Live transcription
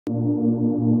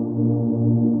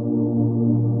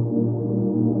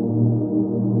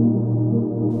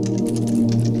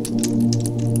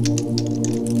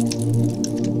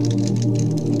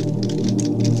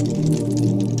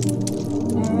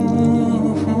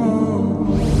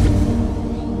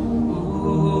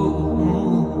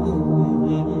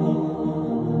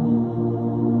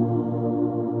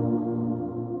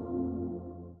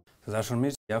Dashur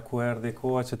miq, ja ku erdhi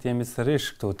koha që t'jemi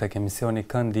sërish këtu tek emisioni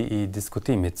Këndi i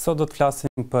diskutimit. Sot do të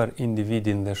flasim për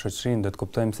individin dhe shoqërinë, do të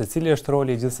kuptojmë se cili është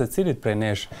roli i gjithë secilit prej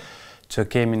nesh që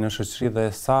kemi në shoqëri dhe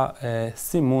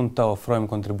si mund të ofrojmë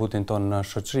kontributin tonë në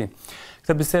shoqëri.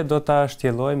 Këtë bisedë do ta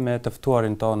shtjellojmë me të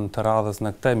ftuarin tonë të radhës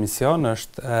në këtë emision,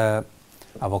 është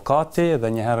avokati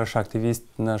dhe njëherë është aktivist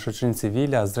në shoqërinë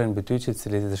civile, Asdren Bytyqi, i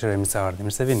cili dëshiroj se ardhi.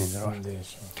 Mirë se vini, nderuar.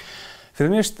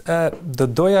 Fillimisht do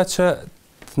doja që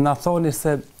të na thoni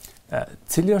se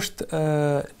cili është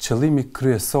qëllimi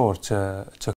kryesor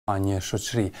që ka një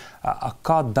shoqëri? A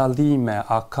ka dallime,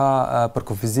 a ka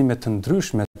përkufizime të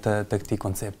ndryshme të këtij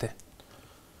koncepti?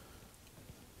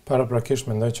 Paraprakisht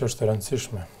mendoj që është e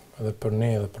rëndësishme edhe për ne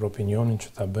edhe për opinionin që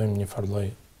ta bëjmë një farë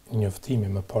njoftimi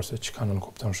më parë se çka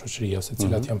nënkupton shoqëria, se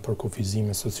cilat janë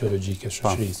përkufizime sociologjike të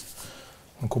shoqërisë.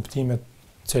 Në kuptimet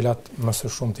cilat më së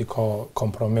shumti ka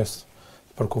kompromis.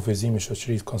 Përkufizimi i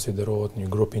shoqërisë konsiderohet një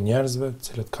grup i njerëzve, të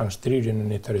cilët kanë shtrirje në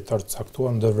një territor të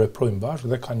caktuar, ndërveprojnë bashkë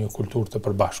dhe kanë një kulturë të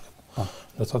përbashkët.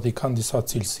 Do thotë i kanë disa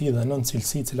cilësi dhe nën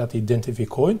cilësi të cilat i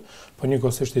identifikojnë, por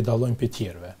njëkohësisht i dallojnë prej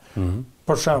tjerëve.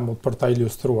 Për shembull, për ta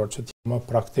ilustruar që të jemë më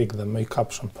praktik dhe më i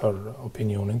kapshëm për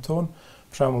opinionin tonë,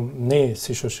 për shembull, ne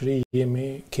si shoqëri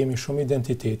kemi shumë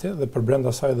identitete dhe për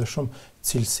brenda saj edhe shumë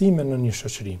cilësime në një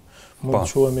shoqëri. Mund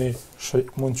të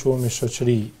quhemi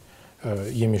shoqëri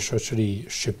jemi shoqëri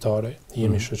shqiptare,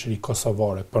 jemi shoqëri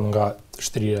kosovare për nga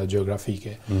shtrirja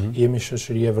gjeografike, jemi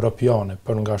shoqëri evropiane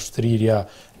për nga shtrirja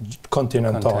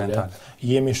kontinentale,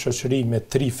 jemi shoqëri me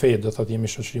 3 fe, do thotë jemi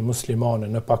shoqëri muslimane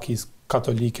në Pakistan,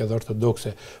 katolike dhe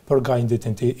ortodokse për nga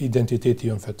identiteti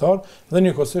jonë fetar, dhe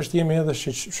njëkohësisht jemi edhe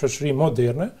shoqëri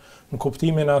moderne, në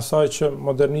kuptimin e asaj që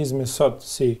modernizmi sot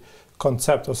si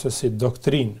koncept ose si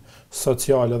doktrinë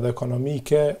sociale dhe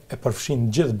ekonomike e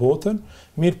përfshin gjithë botën,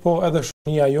 mirë po edhe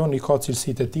shoqëria jonë i ka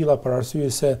cilësitë e tilla për arsye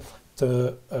se të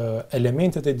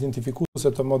elementet identifikuese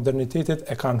të modernitetit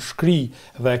e kanë shkri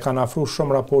dhe e kanë afruar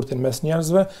shumë raportin mes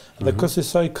njerëzve dhe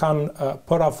kësaj kanë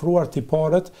përafruar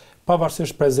tiparet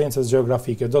pavarësisht prezencës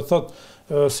gjeografike. Do thotë,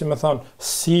 si më thon,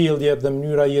 sjelljet dhe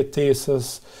mënyra jetesës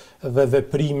dhe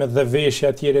veprimet dhe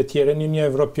veshja etj. Një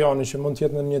evropiani që mund të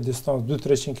jetë në një distancë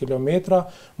 200-300 kilometra,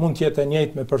 mund të jetë e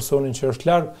njëjtë me personin që është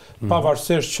larg,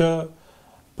 pavarësisht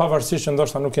që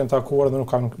ndoshta nuk janë takuar dhe nuk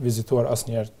kanë vizituar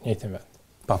asnjëherë në njëjtin vend.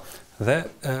 Po. Dhe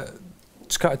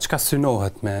çka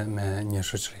synohet me një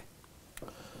shoqëri?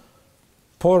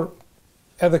 Por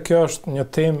edhe kjo është një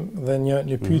temë dhe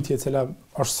një pyetje e cila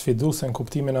është sfiduese në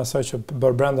kuptimin e asaj që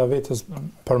brenda vetes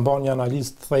përmban një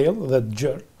analizë të thellë dhe të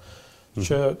gjerë,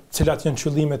 që cilat janë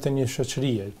qëllimet e një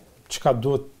shoqërie, çka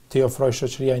duhet të ofrojë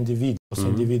shoqëria individi ose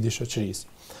individi shoqërisë.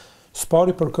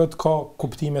 Spari për këtë ka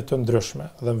kuptime të ndryshme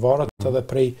dhe varet edhe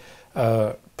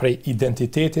prej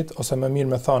identitetit ose më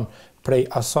mirë me thonë prej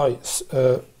asaj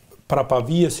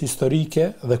prapavijes historike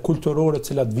dhe kulturore të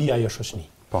cilat vijnë ajo shoqëri.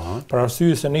 Për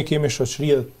arsye se ne kemi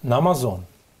shoqëri në Amazon,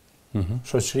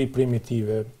 shoqëri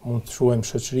primitive, mund të quajmë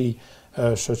shoqëri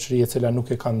e cila nuk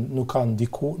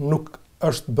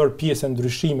është bërë pjesë e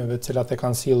ndryshimeve të cilat e ka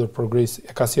sjellur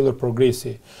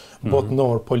progresi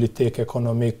botnor, politik,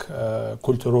 ekonomik,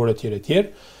 kulturor etj.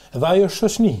 Dhe ajo është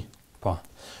shoqëri.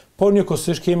 Por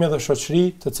njëkohësisht kemi edhe shoqëri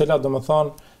të cilat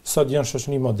domethënë sot janë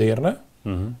shoqëri moderne,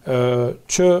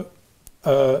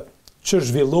 që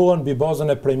zhvillohen mbi bazën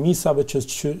e premisave që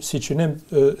si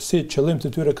qëllim të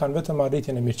tyre kanë vetëm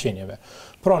arritjen e mirëqenieve.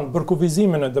 Pra, në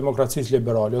përkufizimin e demokracisë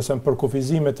liberale ose në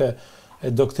përkufizimet e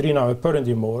doktrinave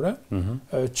perëndimore,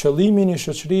 qëllimi i një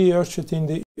shoqërie është që t'i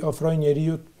ofrojë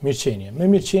njeriu mirëqenie. Me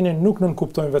mirëqenie nuk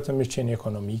nënkuptojmë vetëm mirëqenie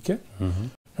ekonomike,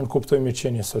 nënkuptojmë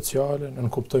mirëqenie sociale,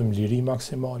 nënkuptojmë liri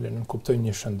maksimale, nënkuptojmë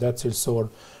një shëndet cilësor,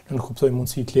 nënkuptojmë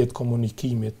mundësi të lehtë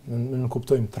komunikimit,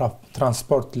 nënkuptojmë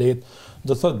transport të lehtë,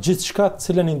 do thotë gjithçka të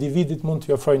cilën individit mund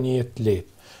t'i ofrojë një jetë të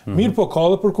lehtë. Mirë po ka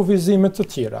edhe përkufizime të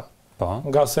tjera.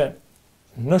 Nga se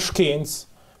në shkencë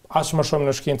aq më shumë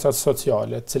në shkencat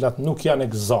sociale, të cilat nuk janë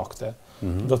eksakte,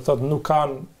 do të thotë nuk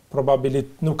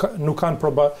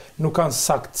kanë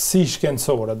saktësi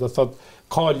shkencore, do të thotë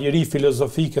ka liri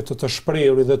filozofike të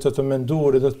shprehurit dhe të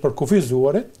menduarit dhe të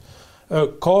përkufizuarit,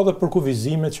 ka edhe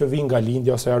përkufizime që vijnë nga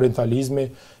lindja ose orientalizmi,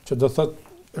 që do të thotë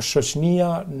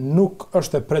shoqënia nuk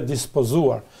është e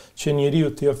predispozuar që njeriu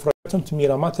t'i ofrojë vetëm të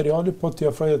mira materiale, por t'i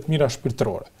ofrojë të mira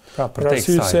shpirtërore.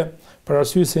 Për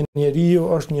arsye se njeriu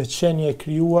është një qenie e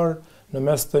krijuar në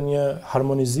mes të një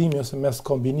harmonizimi ose mes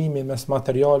kombinimi mes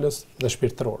materiales dhe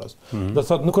shpirtërores. Do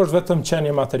thotë nuk është vetëm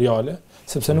qenie materiale,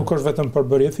 sepse nuk është vetëm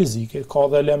përbërje fizike, ka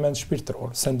edhe element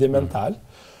shpirtëror, sentimental,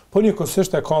 por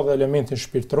njëkohësisht ka edhe elementin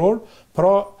shpirtëror,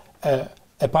 pra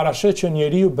e parashet që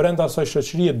njeriu brenda asaj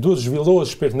shoqërie duhet zhvillohet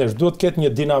shpirtërisht, duhet ketë një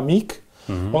dinamik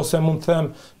ose mund të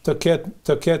them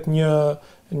të ketë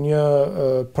një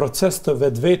proces të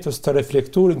vetvetes të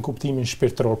reflektuar në kuptimin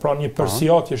shpirtëror, pra një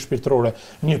përsijatje shpirtërore,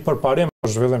 një përparim për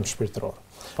zhvillim shpirtëror.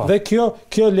 Dhe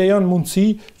kjo lejon mundësi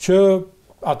që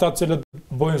ata cilët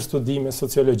bojnë studime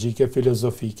sociologjike,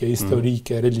 filozofike,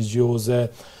 historike, religjioze,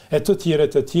 e të tjerë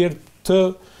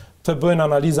të bëjnë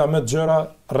analiza më të gjëra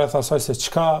rreth asaj se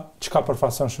çka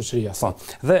përfaqëson shoqëria.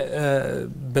 Dhe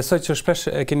besoj që shpesh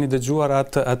e keni dëgjuar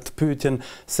atë pyetjen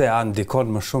se a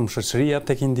ndikon më shumë shoqëria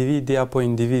tek individi apo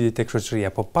individi tek shoqëria.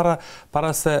 Po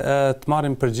para se të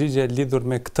marrim përgjigje lidhur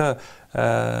me këtë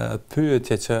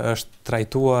pyetje që është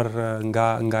trajtuar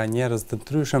nga njerëz të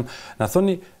ndryshëm, na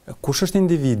thoni kush është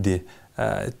individi?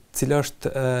 Cila është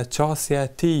qasja e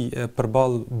tij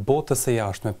përballë botës së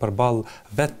jashtme, përballë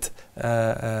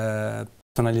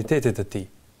personalitetit të tij?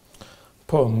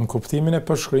 Po, në kuptimin e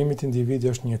përshkrimit,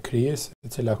 individi është një krijesë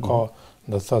e cila ka,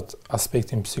 do të thotë,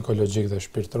 aspektin psikologjik dhe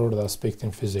shpirtëror dhe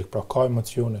aspektin fizik, pra ka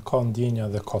emocione, ka ndjenja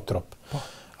dhe ka trup.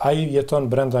 Ai jeton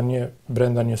brenda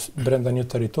një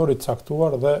territori të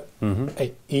caktuar dhe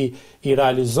i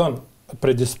realizon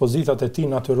predispozitat e tij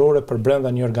natyrore për brenda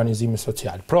një organizimi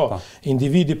social. Pra,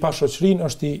 individi pa shoqërinë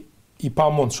është i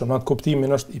pamundshëm, në atë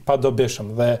kuptimin është i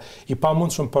padobishëm dhe i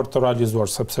pamundshëm për të realizuar,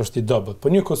 sepse është i dobët.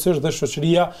 Po njëkohësisht dhe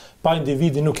shoqëria pa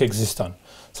individi nuk ekziston,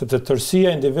 sepse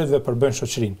tërësia e individëve përbën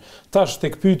shoqërinë. Tash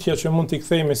tek pyetja që mund t'i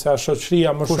kthejmë se a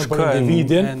shoqëria më shumë për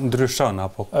individin, ndryshon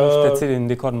apo kush te cili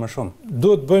ndikon më shumë?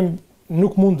 Duhet bëjmë,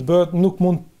 nuk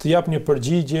mund të jap një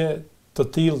përgjigje të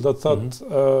tillë, do të thotë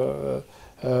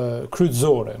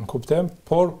kryetëzore, në kuptim,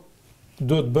 por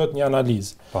duhet bëhet një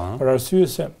analizë. Për arsye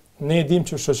se ne e dim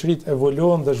që shoqëritë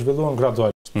evoluohen dhe zhvillohen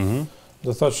gradualisht.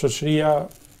 Do thotë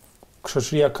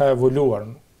shoqëria ka evoluar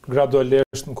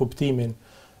gradualisht në kuptimin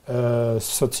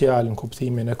social, në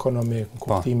kuptimin ekonomik, në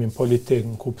kuptimin politik,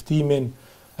 në kuptimin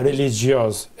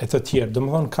religjioz e të tjerë.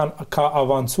 Domethënë ka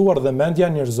avancuar dhe mendja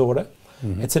njerëzore,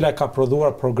 e cila ka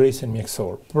prodhuar progresin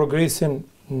mjekësor, progresin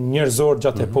njerëzor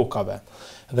gjatë epokave.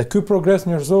 Dhe ky progres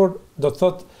njerëzor do të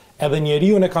thotë edhe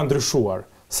njeriu e ka ndryshuar,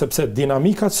 sepse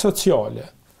dinamikat sociale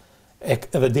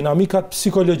edhe dinamikat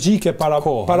psikologjike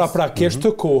paraprakisht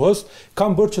të kohës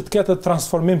kanë bërë që të ketë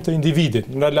transformim të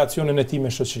individit në relacionin e tij me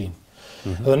shoqërinë.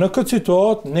 Dhe në këtë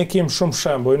situatë ne kemi shumë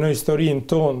shembuj në historinë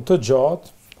tonë të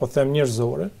gjatë, po them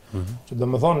njerëzore, që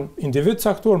domethënë individ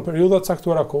caktuar në periudha të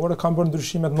caktuara kohore kanë bërë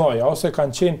ndryshime të mëdha ose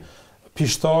kanë qenë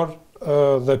pishtar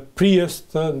dhe prijes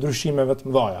të ndryshimeve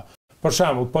të mëdha. Për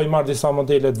shembull, po i marr disa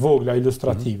modele të vogla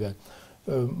ilustrative.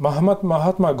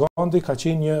 Mahatma Gandhi ka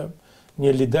qenë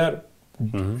një lider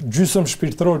gjysmë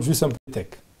shpirtëror, gjysmë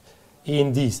politik i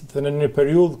Indisë. Dhe në një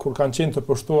periudhë kur kanë qenë të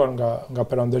pushtuar nga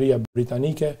perandoria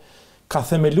britanike, ka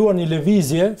themeluar një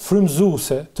lëvizje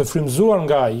frymëzuese, të frymëzuar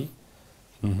nga ai,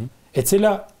 e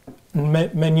cila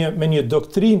me një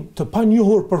doktrinë të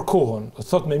panjohur për kohën, do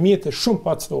thotë me mjete shumë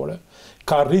pacëtore,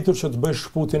 ka arritur që të bëjë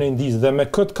shkputjen e Indisë dhe me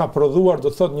këtë ka prodhuar, do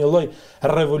thotë, një lloj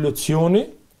revolucioni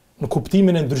në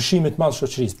kuptimin e ndryshimit të madh të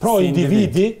shoqërisë. Pra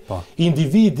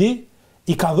individi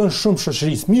i ka dhënë shumë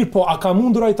shoqërisë. Mirë po, a ka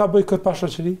mundur ai ta bëjë këtë pa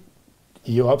shoqëri?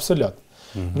 Jo, absolut.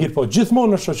 Mirë po,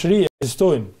 gjithmonë në shoqëri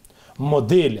ekzistojnë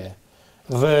modele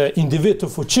dhe individ të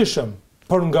fuqishëm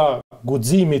për nga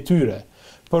guximi i tyre,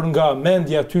 për nga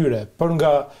mendja e tyre, për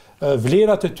nga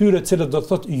vlerat e tyre, cilët do të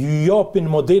thotë ju japin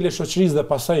modele shoqërisë dhe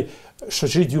pastaj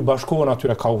shoqëritë ju bashkohen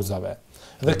atyre kauzave.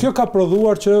 Dhe kjo ka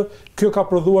prodhuar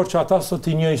që ata sot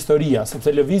i njeh historia,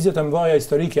 sepse lëvizjet e mëdha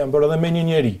historike janë bërë edhe me një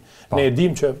njeri. Ne e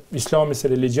dim që Islami si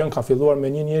religion ka filluar me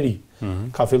një njeri.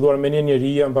 Ka filluar me një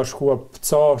njeri, janë bashkuar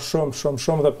ca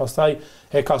shumë dhe pastaj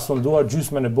e ka sunduar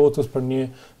gjysmën e botës për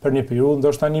një periudhë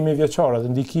ndoshta 1000 vjeçare, dhe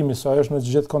ndikimi i saj është në të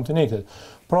gjithë kontinentet.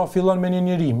 Pra fillon me një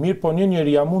njeri, mirë po një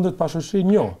njeri a mundet pa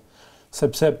shoqërinë? Jo.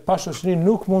 Sepse pa shoqërinë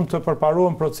nuk mund të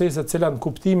përparohen procese të cilat në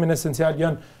kuptimin esencial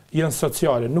janë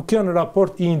sociale, nuk janë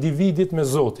raport i individit me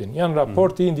Zotin, janë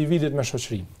raport i individit me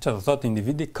shoqërinë. Që do thotë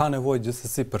individi ka nevojë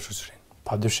gjithsesi për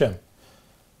shoqërinë.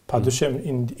 Padyshim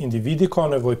individi ka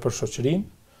nevojë për shoqërinë,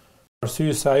 për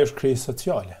arsye se ai është krijesë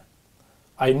sociale.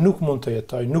 Ai nuk mund të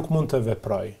jetojë, nuk mund të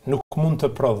veprojë, nuk mund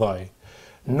të prodhojë,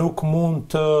 nuk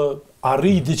mund të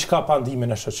arrijë diçka pa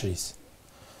ndihmën e shoqërisë.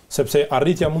 Sepse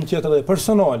arritja mund të jetë edhe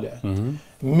personale.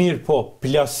 Mirë po,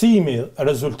 plasimi,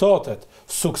 rezultatet,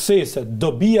 sukseset,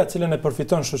 dobia cilën e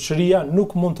përfiton shoqëria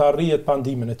nuk mund të arrihet pa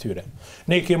ndihmën e tyre.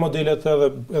 Ne kemi modelet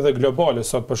edhe globale,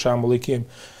 sot për shembull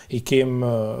i kemi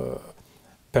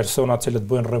persona që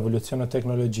bëjnë revolucione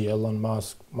teknologjie, Elon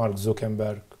Musk, Mark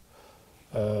Zuckerberg,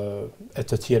 e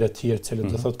të tjerë cilët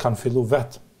do thotë kanë filluar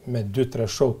vetë me 2-3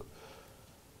 shok.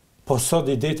 po sot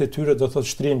idetë e tyre do të thotë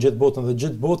shtrihen gjithë botën dhe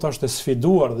gjithë bota është e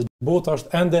sfiduar dhe gjithë bota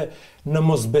është ende në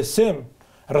mosbesim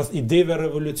rreth ideve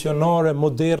revolucionare,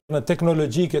 moderne,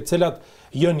 teknologjike, të cilat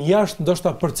janë jashtë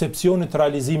ndoshta percepcionit të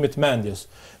realizimit mendjes.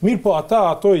 Mirë po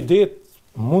ato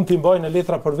idetë mund t'i mbajnë në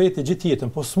letra për vete gjithë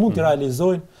jetën, po s'mund t'i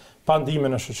realizojnë pa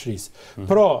ndihmën e shoqërisë.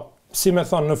 Pra, si me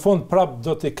thonë, në fund prap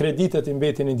do të kreditet i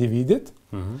mbetin individit,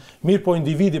 mirë po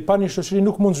individi pa një shoqëri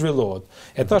nuk mund zhvillohet.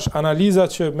 E tash analiza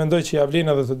që mendoj që ja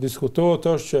vlen edhe të diskutohet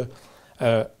është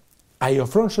që ai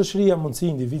ofron shoqëria mundësi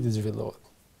individit zhvillohet.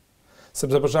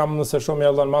 Sepse për shembull nëse shumë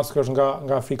Elon Musk është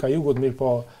nga Afrika e Jugut, mirë po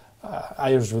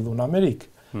ai është zhvilluar në Amerikë.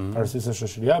 Arsye se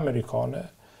shoqëria amerikane,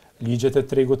 ligjet e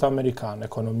tregut amerikan,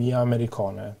 ekonomia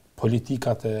amerikane,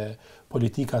 politikat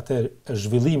e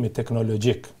zhvillimit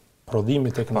teknologjik,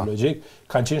 prodhimit teknologjik,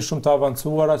 kanë qenë shumë të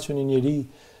avancuara që një njeri,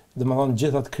 domethënë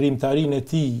gjithat krijimtarinë e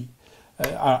tij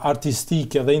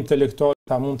artistike dhe intelektuale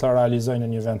ta mund ta realizojë në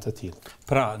një vend të tillë.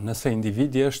 Pra, nëse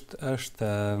individi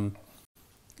është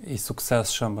i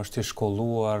suksesshëm, është i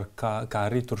shkolluar, ka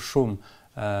arritur shumë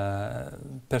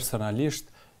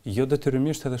personalisht, jo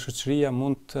detyrimisht edhe shoqëria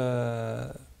mund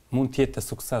të jetë e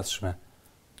suksesshme.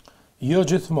 Jo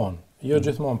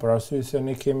gjithmonë, për arsye se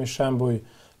ne kemi shembuj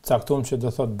caktuar që do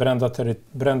thotë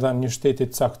brenda një shteti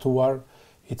të caktuar,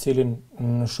 i cilin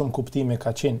në shumë kuptime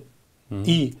ka qenë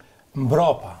i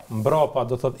mbrapa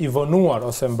do thotë i vonuar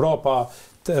ose mbrapa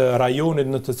të rajonit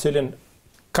në të cilin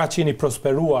ka qenë i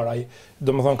prosperuar,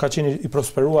 domethënë ka qenë i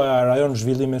prosperuar rajon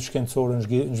zhvillimet shkencore,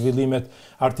 zhvillimet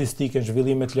artistike,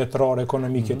 zhvillimet letrare,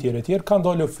 ekonomike etj. Kanë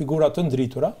dalë figura të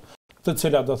ndritura, të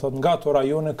cilat do thotë nga ato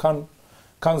rajone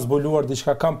kanë zbuluar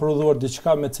diçka, kanë prodhuar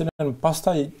diçka me cilën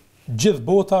pastaj gjithë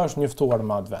bota është njoftuar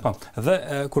me atë vend. Dhe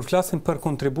kur flasim për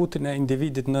kontributin e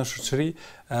individit në shoqëri,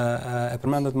 e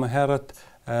përmendët më herët,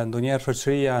 ndonjëherë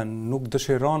shoqëria nuk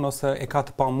dëshiron ose e ka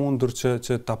të pamundur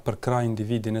që ta përkrajë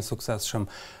individin e suksesshëm.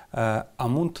 A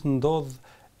mund të ndodhë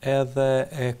edhe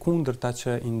e kundërta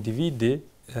që individi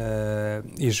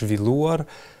i zhvilluar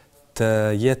të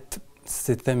jetë,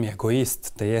 si themi,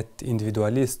 egoist, të jetë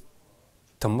individualist,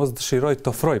 të mos dëshiroj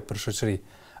të ofroj për shoqëri?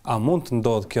 A mund të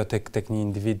ndodhë kjo tek një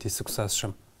individ i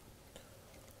suksesshëm?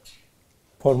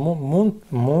 Por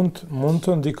mund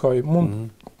të ndikoj, mund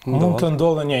të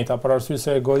ndodhë njëjta, për arsye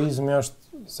se egoizmi është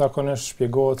zakonisht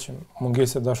shpjegohet që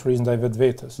mungesë e dashurisë ndaj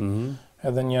vetvetes.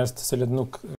 Edhe njerëz të cilët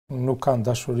nuk kanë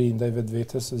dashuri ndaj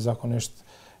vetvetes, zakonisht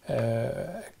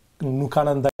nuk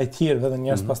kanë ndaj tjerëve dhe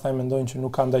njerëz pastaj mendojnë që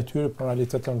nuk kanë ndaj tyre, por në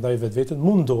realitet ndaj vetvetes.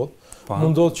 Mund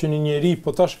ndodh që një njeri,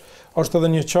 po tash është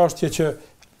edhe një çështje që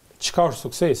çka është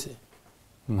suksesi?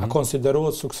 A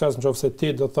konsiderohet sukses nëse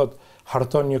ti do thotë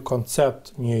harton një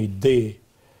koncept, një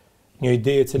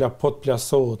ide e cila po të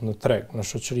plasohet në treg, në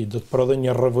shoqëri, do të prodhoj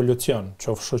një revolucion,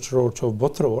 qoftë shoqëror, qoftë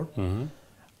botëror,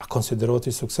 a konsiderohet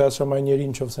i suksesshëm ai njeri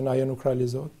nëse ajo nuk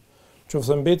realizohet?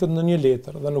 Nëse mbetet në një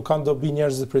letër dhe nuk kanë dobi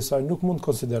njerëzit prej saj, nuk mund të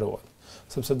konsiderohet,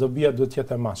 sepse dobia duhet të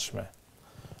jetë e mashme.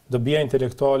 Dobia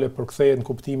intelektuale përkthehet në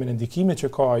kuptimin e ndikimit që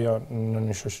ka ajo në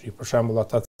një shoqëri. Për shembull,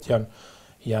 ata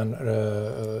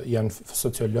janë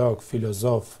sociolog,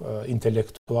 filozof,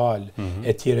 intelektual,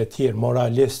 etj,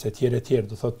 moralist, etj,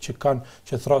 do thotë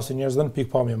që thrasin njerëz në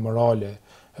pikpamje morale,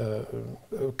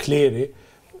 kleri,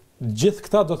 gjithë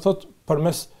këta do thotë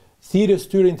përmes thirrjes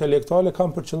tyre intelektuale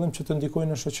kanë për qëllim që të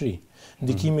ndikojnë në shoqëri.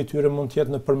 Ndikimi i tyre mund të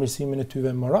jetë në përmirësimin e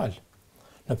tyre moral,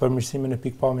 në përmirësimin e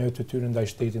pikpamjeve të tyre ndaj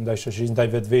shtetit, ndaj shoqërisë, ndaj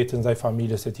vetvetes, ndaj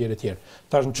familjes etj.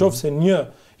 Tash nëse një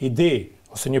ide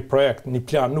ose një projekt, një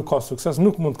plan nuk ka sukses,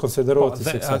 nuk mund të konsiderohet si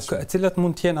suksesshëm. Cilat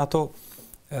mund të jenë ato,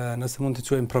 nëse mund të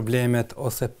quajmë problemet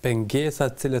ose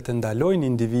pengesat cilat e ndalojnë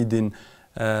individin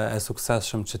e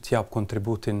suksesshëm që të jap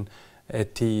kontributin e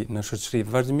tij në shoqëri?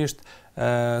 Vazhdimisht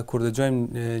kur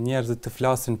dëgjojmë njerëzit të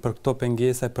flasin për këto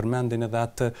pengesa, përmendin edhe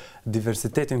atë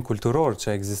diversitetin kulturor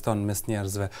që ekziston mes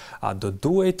njerëzve. A do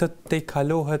duhet të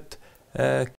tejkalohet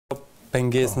kjo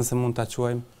pengesë, nëse mund ta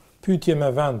quajmë? Pyetje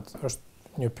me vend është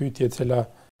një pyetje e cila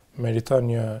meriton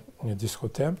një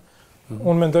diskutim.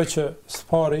 Unë mendoj që së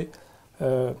pari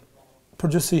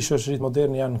përgjithësisht shoqëritë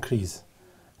moderne janë në krizë.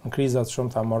 Në kriza të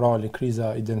shumta morale,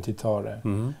 kriza identitare.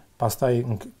 Pastaj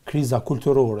kriza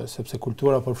kulturore, sepse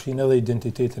kultura përfshin edhe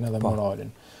identitetin edhe moralin.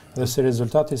 Dhe si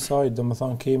rezultat i saj,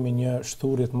 domethënë kemi një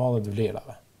shturje të madhe të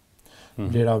vlerave.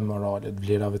 Vlerave morale, të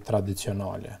vlerave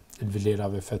tradicionale, të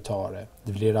vlerave fetare,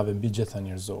 të vlerave mbi gjitha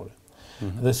njerëzore.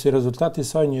 Dhe si rezultat i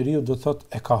saj njeriu do thotë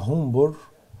e ka humbur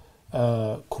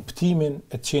kuptimin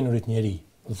e të qenurit njeri.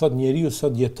 Do thotë njeriu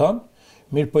sot jeton,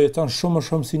 mirë po jeton shumë më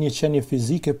shumë si një qenie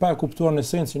fizike, pa e kuptuar në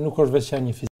esencë nuk është vetë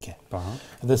qenie fizike.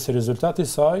 Dhe si rezultat i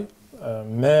saj,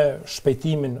 me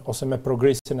shpejtimin ose me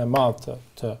progresin e madh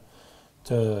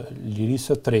të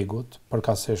lirisë të tregut,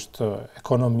 përkatësisht të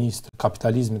ekonomisë, të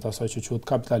kapitalizmit, asaj që quhet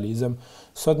kapitalizëm,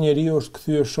 sot njeriu është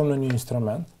kthyer shumë në një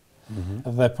instrument,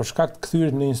 dhe për shkak të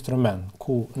kthyerit në instrument,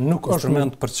 ku nuk është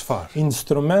instrument për çfarë?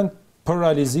 Instrument për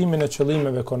realizimin e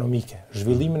qëllimeve ekonomike,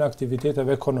 zhvillimin e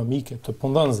aktiviteteve ekonomike të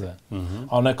punëdhënësve,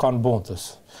 anë e kanë bontës.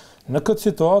 Në këtë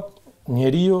situatë,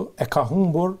 njeriu e ka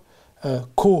humbur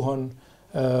kohën,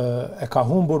 e ka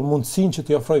humbur mundësinë që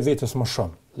t'i ofrojë vetes më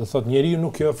shumë. Do thotë njeriu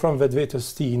nuk i ofron vetvetes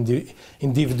tij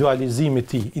individualizimit të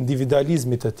tij,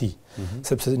 individualizmit të tij,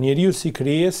 sepse njeriu si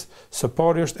krijesë së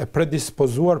pari është e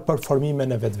predispozuar për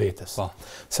formimin e vetvetes.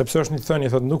 Sepse është një thënie,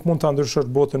 thotë nuk mund ta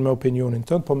ndryshosh botën me opinionin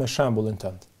tënd, po me shembullin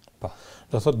tënd.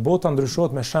 Do thotë bota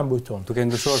ndryshohet me shembull tonë. Duke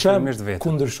ndryshuar fillimisht veten. Ku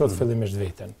ndryshohet fillimisht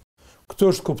veten. Këtu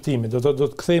është kuptimi, do të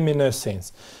kthehemi në esencë.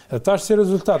 Dhe tash si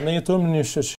rezultat ne jetojmë në një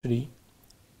shoqëri,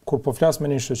 kur po flas me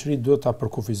një shoqëri duhet ta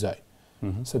përkufizoj.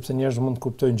 Sepse njerëzit mund të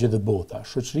kuptojnë gjithë bota,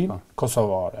 shoqërinë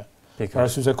kosovare. Për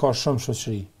arsye se ka shumë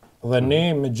shoqëri. Dhe ne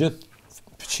me gjithë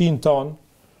fqin ton,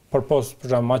 përpos për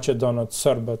shembull maqedonët,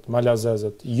 serbët,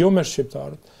 malazezët, jo me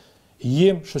shqiptarët,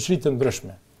 jem shoqëri të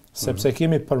ndryshme, sepse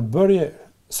kemi përbërje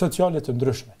sociale të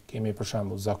ndryshme. Kemi për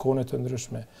shembull zakone të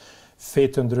ndryshme, fe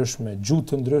të ndryshme, gjuhë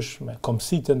të ndryshme,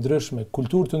 komsi të ndryshme,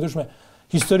 kulturë të ndryshme,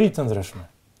 histori të ndryshme.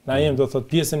 Na jem do thot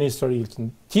pjesën e historisë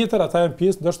tjetër, ata janë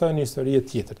pjesë ndoshta në histori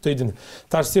tjetër.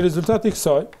 Tash si rezultat i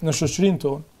kësaj në shoqërinë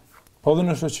tonë, po edhe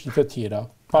në shoqëri të tjera,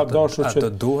 pa dashur që të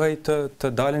duhej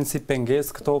të dalin si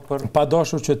pengesë këto për pa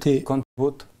dashur që ti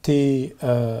kontribut ti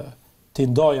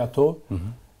ndaj ato,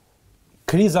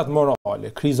 krizat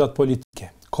morale, krizat politike,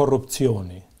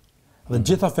 korrupsioni dhe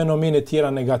gjitha fenomenet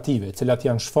tjera negative, të cilat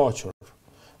janë shfaqur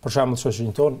për shembull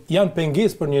shoqërinë tonë, janë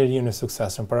pengesë për njeriu i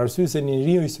suksesshëm, për arsye se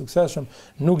njeriu i suksesshëm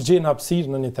nuk gjen hapësirë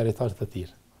në një territor të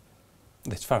tillë.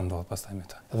 Dhe çfarë ndodh pastaj me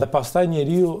të? Dhe pastaj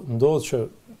njeriu ndodh që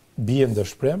bie në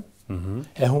dëshpërim,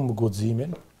 e humb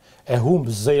guximin, e humb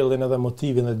zellin edhe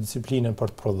motivin dhe disiplinën për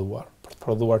të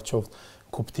prodhuar qoftë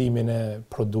kuptimin e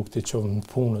produktit, qoftë në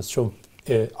punës, qoftë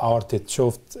e artit,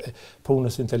 qoftë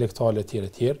punës intelektuale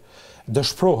etj.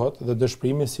 Dëshpërohet dhe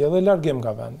dëshpërimi sjell edhe largim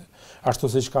nga vendi. Ashtu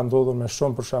siç ka ndodhur me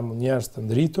shumë për shembull njerëz të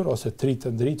ndritur ose të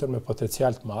ndritur me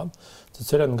potencial të madh, të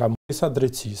cilët nga mungesa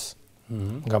drejtësisë,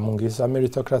 nga mungesa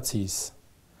meritokracisë,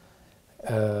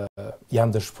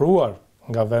 janë dëshpëruar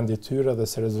nga vendi i tyre dhe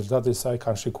si rezultat i saj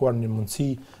kanë shikuar një mundësi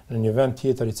në një vend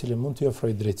tjetër i cili mund t'i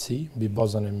ofrojë drejtësi mbi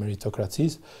bazën e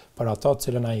meritokracisë për ata të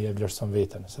cilën ai e vlerëson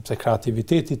veten, sepse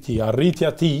kreativiteti i tij, arritja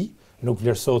e tij nuk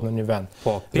vlerësohet në një vend.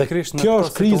 Po, pikërisht në kjo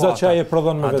është kriza që ai e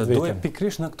prodhon me vetveten. Duhet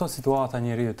pikërisht në këto situata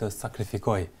njeriu të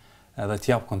sakrifikojë edhe të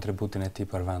jap kontributin e tij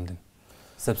për vendin.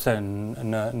 Sepse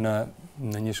në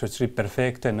një shoqëri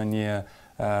perfekte, në një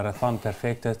rrethon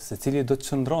perfekte, secili do të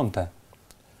qëndronte.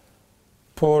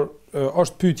 Por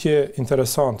është pyetje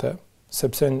interesante,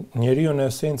 sepse njeriu në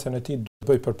esencën e tij duhet të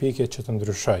bëjë përpjekje që të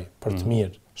ndryshojë për të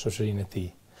mirë shoqërinë e tij.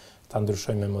 Ta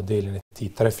ndryshoj me modelin e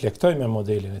tij, të reflektoj me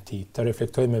modelin e tij, të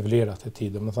reflektoj me vlerat e tij,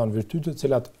 domethënë virtytet të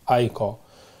cilat ai ka,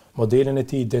 modelin e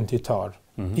tij identitar,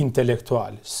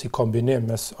 intelektual, si kombinim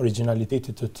mes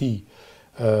originalitetit të tij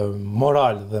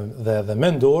moral dhe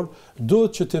mendor,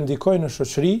 duhet që të ndikojë në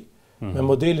shoqëri me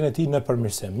modelin e tij në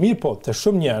përmirësim. Mirë po, të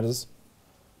shumë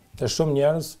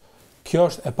njerëz, kjo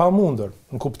është e pamundur,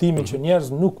 në kuptimin që njerëz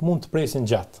nuk mund të presin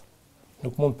gjatë.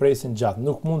 Nuk mund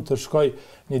të shkoj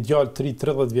një djalë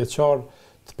 30 vjeçar,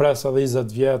 të pres edhe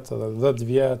 20 vjet, edhe 10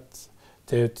 vjet,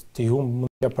 të humb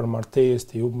mundësia për martesë,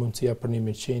 të humb mundësia për një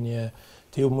mirëqenie,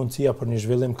 të humb mundësia për një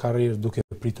zhvillim karrierë duke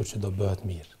pritur që do bëhet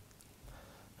mirë.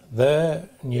 Dhe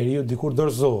njeriu dikur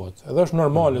dorëzohet, edhe është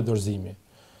normale dorëzimi.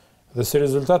 Dhe si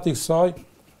rezultat i kësaj,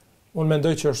 unë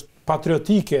mendoj që është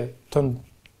patriotike të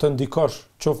ndikosh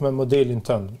qoftë me modelin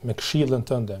tënd, me këshillën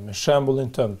tënde, me shembullin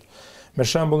tënd,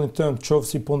 qoftë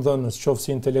si punëdhënës, qoftë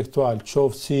si intelektual,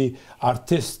 qoftë si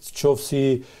artist, qoftë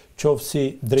si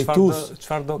drejtues,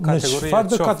 çfarë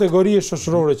do kategorie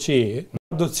shoqërore që je,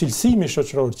 do cilësimi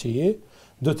shoqëror që je,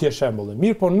 do të jesh shembull.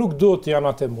 Mirë, por nuk do të janë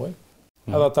atë muaj,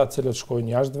 edhe ata të cilët shkojnë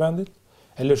jashtë vendit,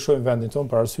 e lëshojnë vendin tonë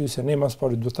për arsye se ne mas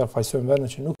pari duhet ta fajsojmë vendin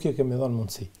që nuk i kemi dhënë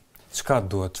mundësi.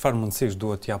 Çfarë mundësish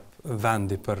duhet jap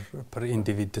vendi për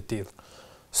individ të tillë?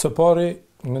 Së pari,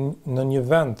 në një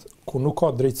vend ku nuk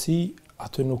ka drejtësi,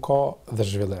 aty nuk ka dhe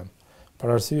zhvillim. Për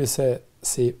arsye se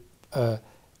si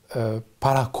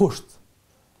parakusht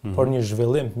për një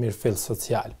zhvillim të mirëfill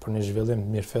social, për një zhvillim të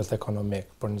mirëfill ekonomik,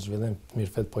 për një zhvillim të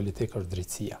mirëfill politik është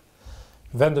drejtësia.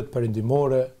 Vendet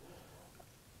perëndimore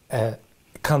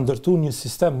kanë ndërtuar një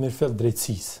sistem mirëfill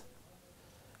drejtësisë.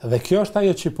 Dhe kjo është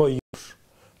ajo që po jush.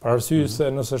 Për arsye se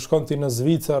nëse shkon ti në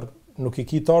Zvicër, nuk i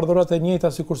ki të ardhurat e njëjta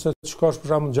si kurse të shkosh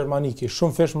për shembull në Gjermani, ki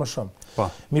shumë fesh më shumë.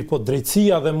 Mirë po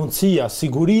drejtësia dhe mundësia,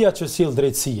 siguria që sjell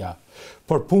drejtësia,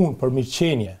 për punë, për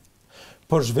mirëqenie,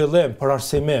 për zhvillim, për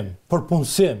arsimim, për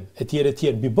punësim,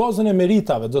 etj. Mbi bazën e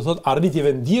meritave, do thotë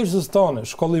arritjeve ndjersës tone,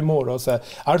 shkollimore ose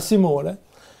arsimore,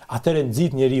 atëherë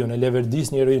nxit njeriu, e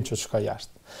leverdis njeriu që shka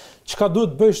jashtë. Çka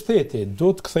duhet bëj shteti?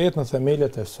 Duhet kthehet në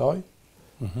themelet e saj.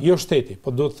 Jo shteti, po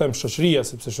duhet të them shoqëria,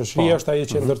 sepse shoqëria është ajo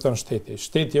që ndërton shteti.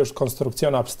 Shteti është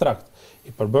konstruksion abstrakt,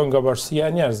 i përbën nga bashkësia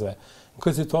e njerëzve. Në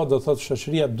këtë situatë do thotë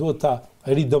shoqëria duhet ta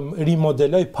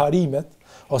rimodeloj parimet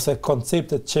ose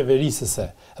konceptet qeverisëse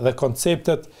dhe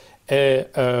konceptet e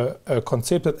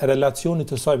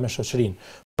relacionit të saj me shoqërinë.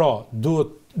 Pra,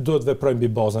 duhet veprojnë mbi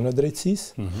bazën e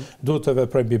drejtësisë, duhet të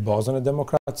veprojnë mbi bazën e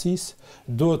demokracisë,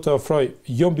 duhet të ofroj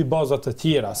jo mbi baza të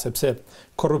tjera, sepse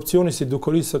korrupsioni si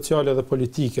dukuri sociale dhe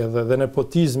politike dhe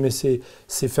nepotizmi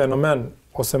si fenomen,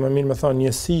 ose më mirë me thonë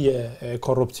njësi e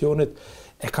korrupsionit,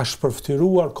 e ka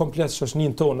shpërftyruar komplet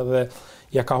shoqërinë tonë dhe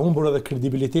ja ka humbur edhe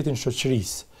kredibilitetin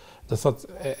shoqërisë. Do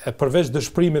thotë përveç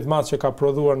dëshpërimit madh që ka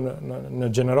prodhuar në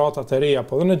gjeneratat e reja,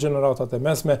 po dhe në gjeneratat e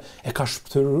mesme, e ka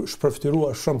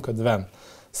shpërftyruar shumë këtë vend.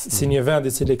 Si një vend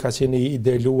i cili ka qenë i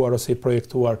idealuar ose i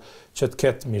projektuar që të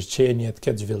ketë mirëqenie, të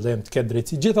ketë zhvillim, të ketë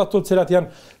drejtësi. Gjithë ato të cilat janë,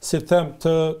 si them,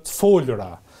 të folura,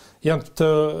 janë të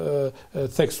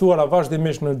theksuara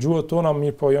vazhdimisht në gjuhët tona,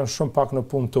 mirë po janë shumë pak në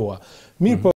punë tua.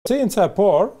 Mirë po, esenca e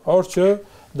parë është që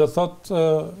do thotë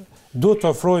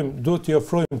duhet t'i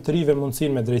ofrojmë të rive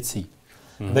mundësinë me drejtësi.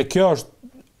 Dhe kjo është,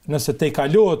 nëse te i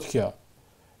kalohet kjo,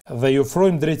 dhe i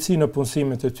ofrojmë drejtësi në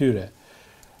punësimet e tyre,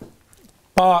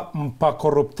 pa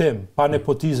korruptim, pa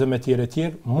nepotizëm e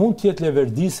tjerë, mund t'jetë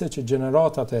leverdise që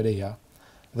gjeneratat e reja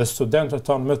dhe studentët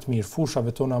tonë më të mirë,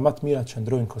 fushave tona më të mira që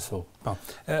ndrojnë Kosovë.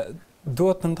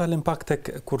 Duhet të ndalim pak tek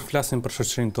kur flasim për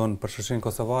shoqërinë tonë, për shoqërinë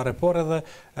kosovare, por edhe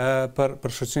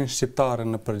për shoqërinë shqiptare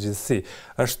në përgjithësi.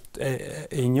 Është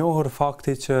e njohur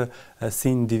fakti që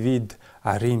si individ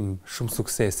arrim shumë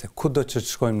suksese. Kudo që të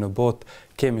shkojmë në botë,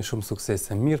 kemi shumë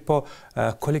suksese. Mirë po,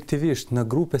 kolektivisht në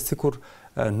grupe sikur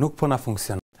nuk po na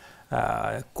funksionon.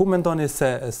 Ku mendoni se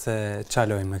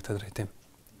çalojmë në këtë drejtim?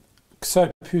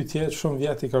 Kësaj pyetje shumë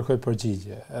vjet i kërkoj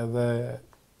përgjigje. Edhe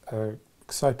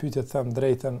kësaj pyetje them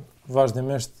drejtën,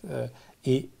 vazhdimisht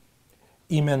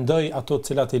i mendoj ato të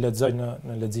cilat i lexoj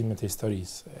në leximet e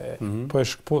historisë. Po e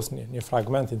shkpos një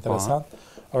fragment interesant,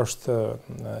 është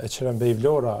Asdren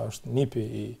Bytyqi, është nipi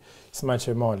i Ismën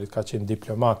Qemalit, ka qenë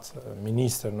diplomat,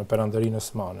 ministër në perandorinë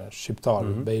osmane, shqiptar,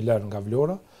 bejler nga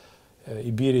Vlora,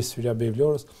 i biri Syria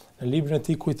Bejvlorës. Në librin e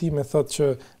tij kujtime thotë që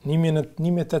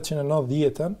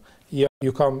 1890-ën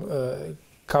ju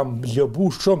kam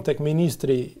lobu shumë tek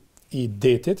ministri i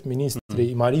detit, ministri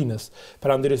i marinës,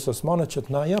 perandorisë osmane që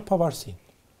të na jap pavarësinë.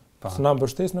 Të na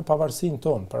mbështes në pavarësinë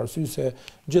tonë, për arsye se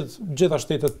gjitha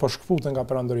shtetet po shkputen nga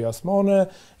perandoria osmane,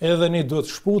 edhe ne duhet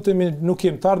shkputemi, nuk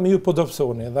kemi të ardhmë, ju po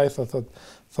dobësoni. Dhe ai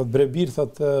thot Brebir,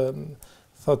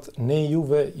 thot ne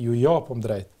juve ju japëm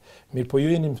drejt. Mirë po ju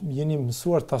jeni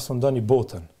mësuar ta sondoni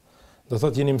botën. Do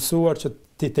thot jeni mësuar që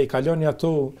te i kaloni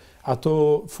ato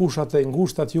fushat e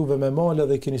ngushtat juve me male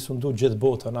dhe keni sundu gjithë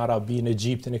botën, Arabinë,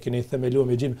 Egjiptin, e keni themeluar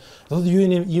me Egjiptin. Do thot ju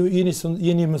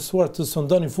jeni mësuar të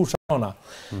sondoni fushat tona.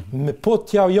 Po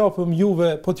t'ja japim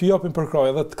juve, po t'ju japim për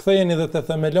kraj, dhe të ktheheni dhe të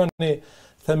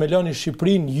themeloni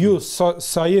Shqipërinë, ju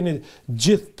sa jeni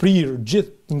gjithë prirë,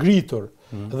 gjithë ngritur,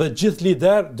 dhe gjithë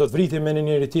lider do të vritim me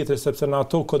njëri tjetër, sepse në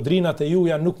ato kodrinat e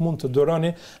juja nuk mund të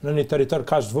duroni në një territor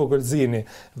kaq të vogël zini.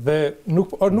 Dhe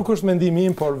nuk është mendimi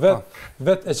im, por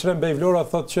vet Asdren Bytyqi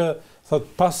thotë që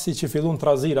pasi që fillun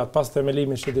trazirat, pas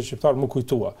themelimit shtetit shqiptar, më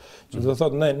kujtua. Që do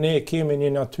thotë ne kemi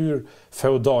një natyrë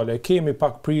feudale, kemi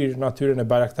pak prirë natyrën e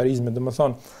baraktarizmit, dhe më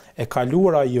thonë, e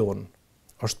kaluara jonë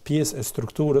është pjesë e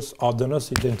strukturës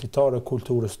ADN-s identitare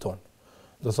kulturës tonë.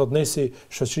 Do thotë ne si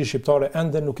shoqëri shqiptare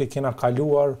ende nuk e kena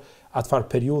kaluar atëfar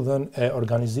periudhën e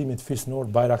organizimit fisnor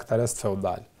bajraktarest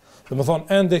feudal. Do të thonë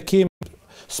ende kemi,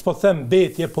 s'po them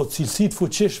mbetje, po cilësitë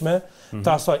fuqishme të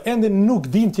asaj, ende nuk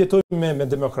dim të jetojmë me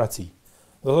demokraci.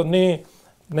 Do thotë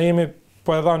ne jemi,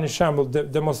 po e dha një shembull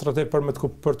demonstrativ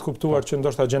për të kuptuar që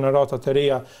ndoshta gjeneratat e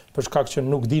reja për shkak që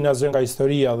nuk dinë asgjë nga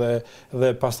historia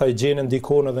dhe pastaj gjenen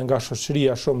ndikon edhe nga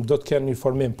shoqëria shumë, do të kenë një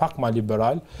formim pak më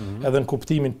liberal, edhe në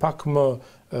kuptimin pak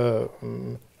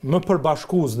më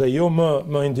përbashkues dhe jo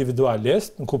më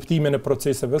individualist, në kuptimin e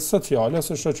proceseve sociale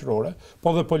ose shoqërore,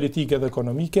 po dhe politike dhe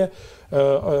ekonomike.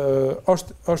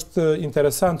 Është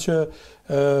interesant që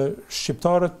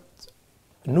shqiptarët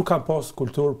nuk kanë pas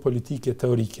kulturë politike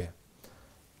teorike,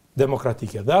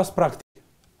 demokratike dhe as praktike.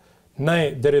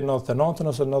 Ne deri në 99-ën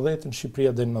ose 90-ën,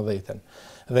 Shqipëria deri në 90-ën.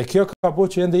 Dhe kjo ka bo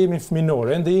që ende jemi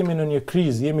fëminore, ende jemi në një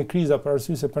krizë, jemi kriza për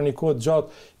arsye se për një kohë gjatë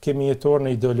kemi jetuar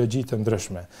në ideologji të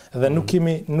ndryshme. Dhe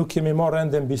nuk kemi marrë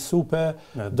ende mbi supe,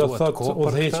 do thotë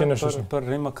udhëheqjen e shoqërisë. Për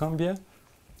rrimë këmbje?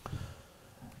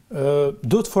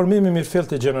 Duhet formimi mirëfill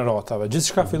të gjeneratave.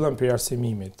 Gjithçka fillon prej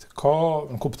arsimimit. Ka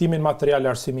në kuptimin material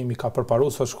arsimimi ka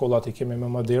përparuar sot shkollat i kemi më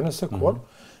moderne se kur.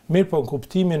 Mirë po në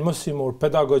kuptimin më simur,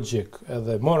 pedagogjik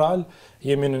edhe moral,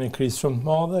 jemi në një krizë shumë të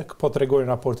madhe, po tregojnë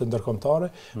raportet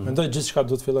ndërkombëtare, mendoj gjithçka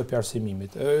duhet filloj prej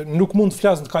arsimimit. Nuk mund të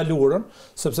flas në të kalurën,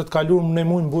 sepse të kalurën ne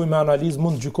mund bëjmë analizë,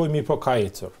 mund të gjykojmë mirë po ka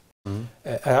ecur.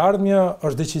 E ardhmja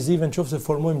është decisive nëse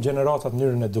formojmë gjeneratat në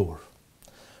mënyrën e dur.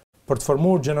 Për të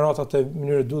formuar gjeneratat në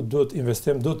mënyrën e dur, duhet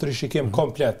investim, duhet rishikim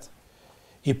komplet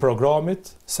i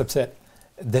programit, sepse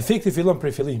defekti fillon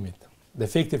prej fillimit.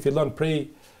 Defekti fillon prej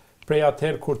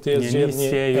atëherë kur ti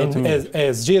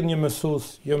zgjedh një mësues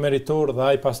jo meritor dhe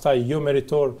ai pastaj jo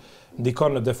meritor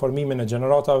ndikon në deformimin e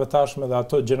gjeneratave tashme dhe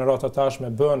ato gjenerata tashme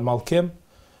bëhen mallkim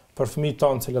për fëmijët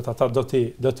tanë cilët ata do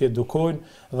t'i edukojnë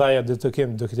dhe ajo do të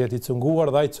jetë i cunguar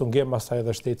dhe ai cungim pastaj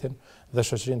edhe shtetin dhe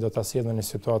shoqërinë do ta sjellë në një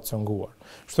situatë të cunguar.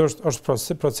 Kështu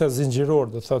është proces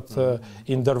zinxhiror, do thotë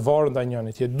i ndërvarur ndaj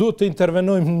njëri tjetrit. Duhet të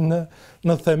intervenojmë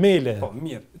në themele. Po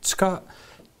mirë,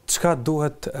 çka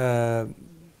duhet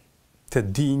të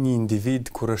di një individ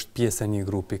kur është pjesë e një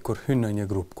grupi, kur hyn në një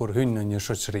grup, kur hyn në një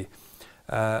shoqëri.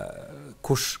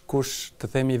 Kush të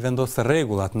themi vendos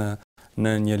rregullat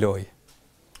në një lojë.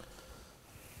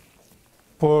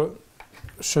 Po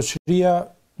shoqëria,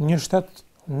 një shtet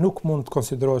nuk mund të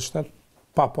konsiderohet shtet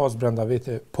pa pas brenda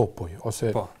vete popull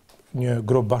ose një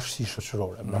grup bashkësi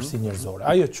shoqërore, bashkësi njerëzore.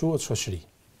 Ajo quhet shoqëri.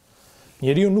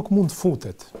 Njeriu nuk mund të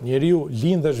futet, njeriu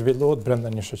lind dhe zhvillohet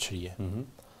brenda një shoqërie.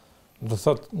 Do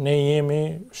thotë ne jemi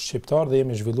shqiptar dhe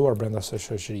jemi zhvilluar brenda së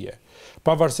shoqërie.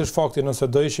 Pavarësisht faktit nëse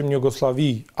do ishim një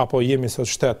Jugosllavi apo jemi sot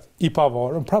shtet i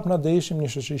pavarur, prapë na do ishim një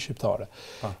shoqëri shqiptare.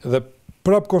 Dhe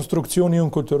prapë konstruksioni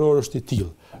jon kulturor është i tillë.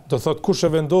 Do thotë kush e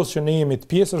vendos që ne jemi të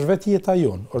pjesë është vetë jeta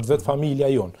jon, është vetë familja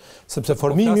jon, sepse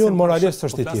formimi jon moralist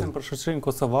është i tillë. Flasim për shoqërinë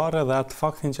kosovare dhe atë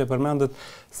faktin që përmendet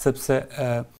sepse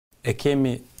e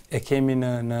kemi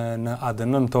në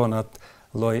ADN-n tonë atë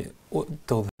lloj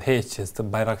të udhëheqjes, të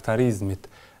bajraktarizmit.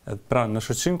 Pra, në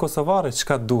shoqërinë kosovare,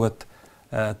 çka duhet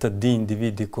të di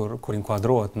individi kur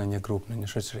inkuadrohet në një grup, në një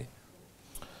shoqëri?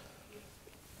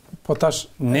 Po tash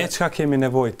ne çka kemi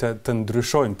nevojë të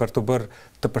ndryshojmë për të bërë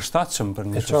të përshtatshëm për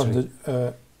një shoqëri?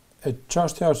 E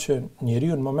çështja është që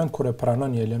njeriu në moment kur e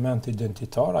pranon një element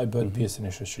identitar, ai bëhet pjesë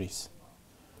e shoqërisë.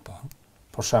 Po.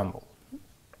 Për shembull,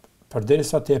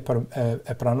 përderisa ti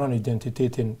e pranon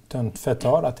identitetin tënd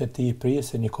fetar, atë ti i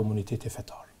pjesë e një komuniteti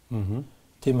fetar.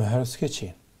 Ti më herë s'ke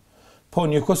qenë. Po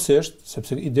njëkohësisht,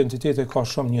 sepse identiteti ka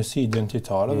shumë njësi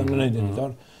identitare dhe në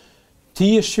identitar,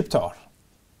 ti je shqiptar.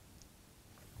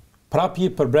 Prap je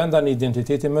për brenda një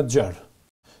identiteti më të gjerë.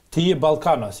 Ti je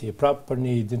ballkanas, je prap për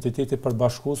një identiteti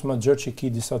përbashkues më të gjerë që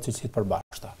ki disa cilësi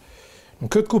përbashkëta.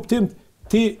 Në këtë kuptim,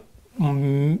 ti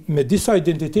me disa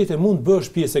identitete mund bësh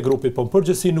pjesë e grupit, po në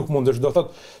përgjithësi nuk mundesh. Do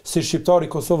thotë si shqiptar i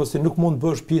Kosovës ti nuk mund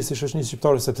bësh pjesë e shoqërisë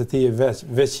shqiptare sepse ti je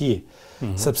veç je,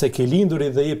 sepse ke lindur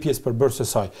dhe je pjesë përbërëse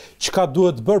saj. Çka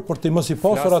duhet bërë për të mos i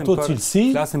pasur ato cilësi?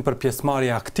 Flasim për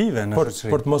pjesëmarrje aktive në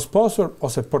shoqëri. Për të mos pasur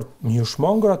ose për një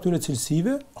shmangur atyre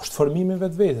cilësive, është formimi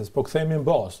vetvetes, po kthehemi në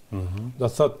bazë.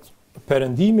 Do thotë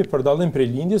perëndimi për dallim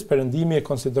prej lindjes, perëndimi e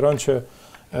konsideron që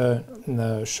në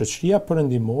shoqëria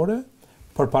perëndimore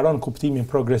përparon kuptimin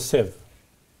progresiv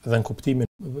dhe në kuptimin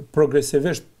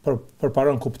progresivisht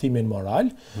përparon kuptimin moral,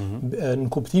 në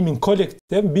kuptimin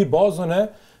kolektiv mbi bazën e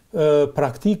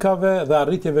praktikave dhe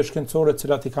arritjeve shkencore të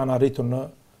cilat i kanë arritur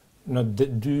në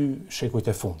dy shekujt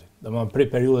e fundit, domethënë prej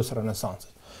periudhës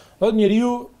Renesancës. Do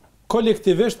njeriu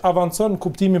kolektivisht avancon në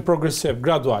kuptimin progresiv,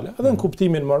 gradual, edhe në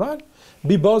kuptimin moral,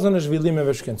 mbi bazën e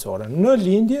zhvillimeve shkencore. Në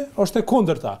lindje është e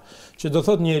kundërta, që do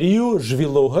thotë njeriu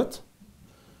zhvillohet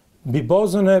mbi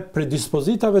bazën e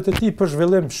predispozitave të tij për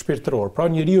zhvillim shpirtëror. Pra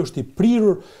njeriu është i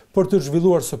prirur për të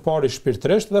zhvilluar së pari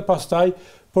shpirtërisht dhe pastaj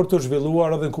për të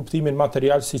zhvilluar edhe në kuptimin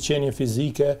material si qenie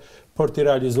fizike për të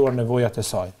realizuar nevojat e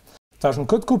saj. Tash në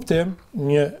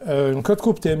këtë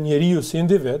kuptim njeriu si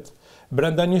individ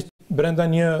brenda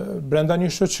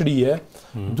një shoqërie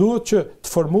duhet që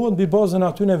të formohet mbi bazën e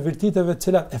atyre virtyteve të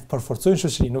cilat e përforcojnë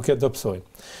shoqërinë, nuk e dobësojnë.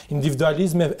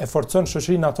 Individualizmi e forcon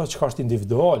shoqërinë ato që është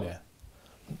individuale.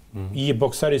 je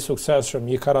bokseri suksesshëm,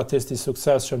 je karatesti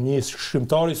suksesshëm, je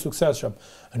shkrimtari suksesshëm,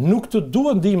 nuk të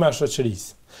duhet ndihma e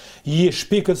shoqërisë. Je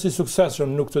shpikët si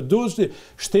suksesshëm, nuk të duhet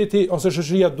shteti ose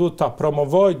shoqëria duhet ta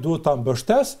promovoj, duhet ta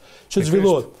mbështes që të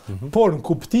zhvillohet. Por në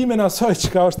kuptimin asaj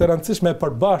çka është e rëndësishme e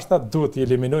përbashkëta duhet të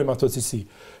eliminojmë ato cilësi.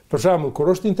 Për shembull, kur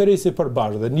është interesi i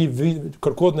përbashkët dhe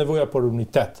kërkohet nevoja për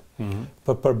unitet,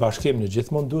 për përbashkim, në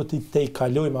gjithmonë duhet të i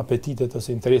kalojmë apetitet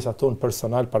ose interesat tonë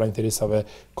personal para interesave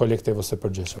kolektive ose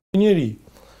përgjithshme. Njëri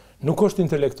nuk është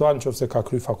intelektual nëse ka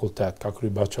kryer fakultet, ka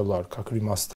kryer bachelor, ka kryer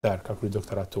master, ka kryer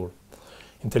doktoratur.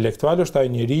 Intelektual është ai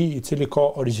njeri i cili ka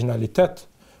origjinalitet,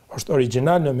 është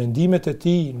origjinal në mendimet e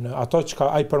tij, në ato që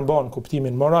ai përmban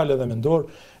kuptimin moral dhe mendor,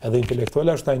 edhe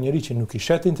intelektual është ai njeri që nuk i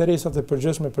shet interesat e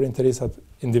përgjithshme për interesat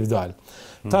individual.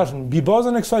 Tash, mbi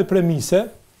bazën e kësaj premise,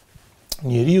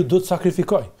 njeriu duhet të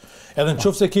sakrifikojë. Edhe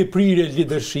nëse ke prirje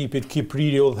leadershipit, ke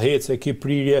prirje udhëhece, ke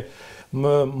prirje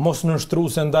mos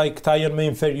nënshtruese ndaj këta janë më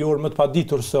inferior, më të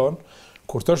paditur son,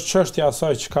 kur të është çështja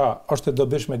asaj çka është e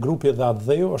dobishme grupi dhe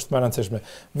atdheu, është më e rëndësishme.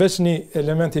 Veç një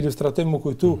element ilustrativ më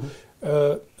kujtu,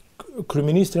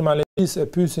 kryeministri Malezisë e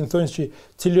pyesin thonë që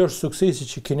cili është suksesi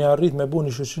që keni arrit me bu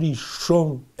një shoqëri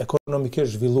shumë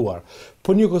ekonomikisht zhvilluar,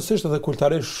 por njëkohësisht edhe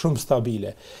kulturalisht shumë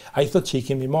stabile. Ai thotë që i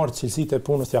kemi marrë cilësitë e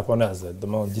punës japoneze,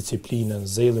 domethënë disiplinën,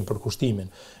 zellin për kushtimin.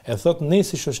 E thotë ne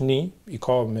si shoqëri, i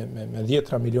ka me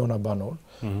 10 miliona banor,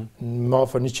 më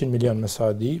afër 100 milion me sa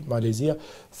e di, Malezia,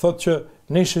 thotë që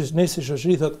ne si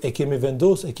shoqëri thotë e kemi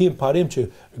vendosur, e kemi parim që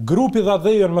grupi dhe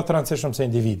atdheu janë më të rëndësishëm se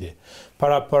individi.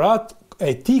 Para atë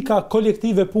etika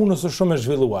kolektive punës është shumë e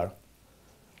zhvilluar.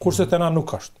 Kurse te na nuk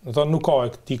është. Do të thonë nuk ka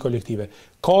etikë kolektive.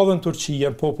 Ka edhe në Turqi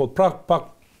janë popull pak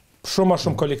shumë më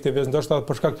shumë kolektivist, ndoshta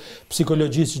për shkak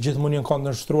psikologjisë që gjithmonë janë kanë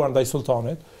ndërshtuar ndaj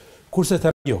sultanit, kurse te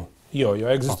jo,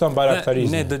 ekziston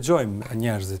baraktarizmi. Ne dëgjojmë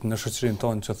njerëzit në shoqërinë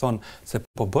tonë që thonë se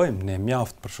po bëjmë ne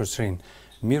mjaft për shoqërinë,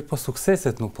 mirë po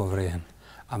sukseset nuk po vrehen.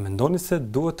 A mendoni se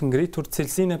duhet ngritur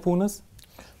cilësinë e punës?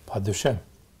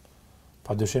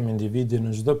 Padyshim individi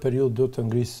në çdo periudhë duhet të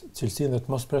ngrisë cilësinë dhe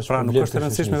të mos presh probleme. Pra nuk është e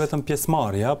rëndësishme vetëm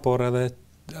pjesëmarrja, por edhe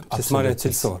pjesëmarrja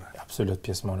cilësore. Absolut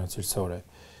pjesëmarrja cilësore.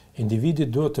 Individi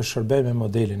duhet të shërbejë me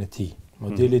modelin e tij.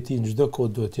 Modeli i tij në çdo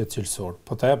kohë duhet të jetë cilësor.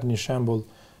 Po ta jap një shembull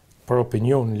për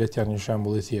opinion, le të jap një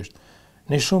shembull i thjeshtë.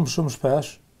 Ne shumë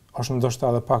shpesh, është ndoshta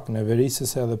edhe pak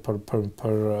neverisëse edhe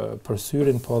për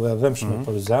syrin, po edhe dhëmshme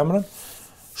për zemrën.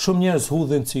 Shumë njerëz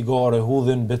hudhin cigare,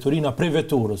 hudhin beturina prej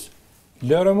veturës.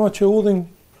 Lërë mo që udhin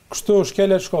kështu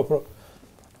shkelet shko, pro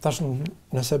tash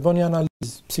nëse bën një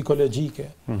analizë psikologjike,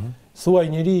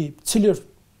 thuaj njëri,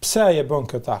 pse ai e bën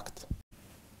këtë akt?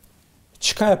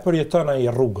 Çka e përjeton ai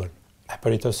rrugën? E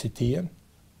përjeton si tijen?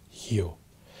 Jo.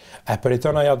 E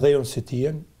përjeton ai atdheun si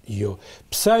tijen? Jo.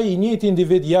 Pse ai njëjti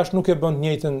individ jashtë nuk e bën të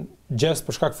njëjtën gjest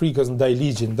për shkak frikës ndaj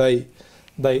ligjit,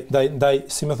 ndaj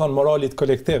si më thon moralit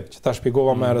kolektiv, që ta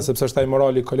shpjegova më herë, sepse është ai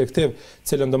morali kolektiv,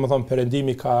 cilën domethën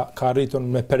perëndimi ka arritur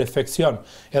me perfekcion,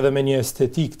 edhe me një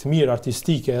estetikë të mirë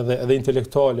artistike edhe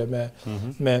intelektuale me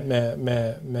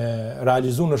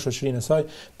realizuar në shoqërinë e saj,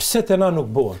 pse te na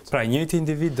nuk bëhet? Pra, njëjti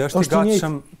individ është i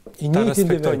gatshëm ta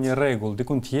respektojë një rregull,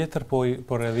 dikun tjetër,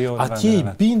 por edhe jo vetëm. Atij i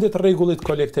bindet rregullit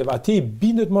kolektiv, atij i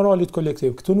bindet moralit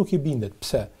kolektiv, këtu nuk i bindet.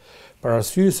 Pse? Për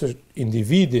arsye se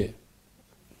individi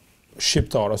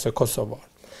shqiptar ose kosovar,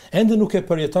 ende nuk e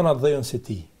përjeton atdheun si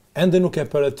ti, ende nuk e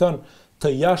përjeton të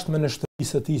jashtme në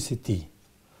shtëpisë së tij si ti.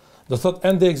 Do thot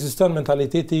ende ekziston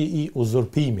mentaliteti i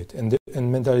uzurpimit,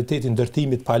 mentaliteti i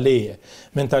ndërtimit pa leje,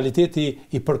 mentaliteti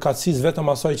i përkatësisë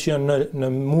vetëm asaj që janë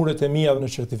në muret e mia dhe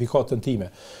në certifikatën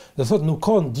time. Do thot nuk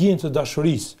ka ndjenjë të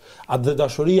dashurisë, atë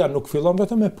dashuria nuk fillon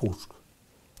vetëm me pushk.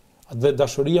 Dhe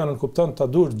dashuria nuk kupton ta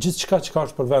duash gjithçka që ka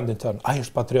është për vendin tënd. Ai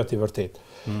është patriot i vërtet.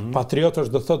 Patriot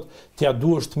është do thotë t'ia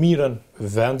duash të mirën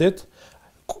vendit,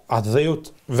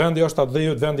 atdheut, vendi është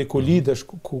atdheut, vendi ku lidesh,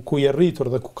 ku je rritur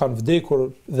dhe ku kanë vdekur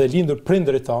dhe lindur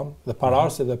prindërit tanë dhe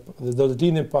paraarsit dhe do të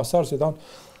lindin pasardhësit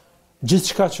tanë.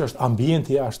 Gjithçka që është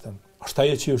ambienti jashtëm, është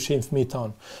ajo që ju shin fëmijët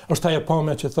tanë. Është ajo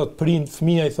pamja që thot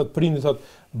fëmia i thot prindit thot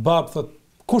bab thot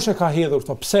kush e ka hedhur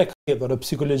këto, pse ka hedhur,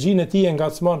 psikologjinë e tij e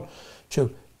ngacmon që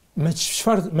me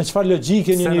çfarë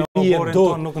logjike një njeri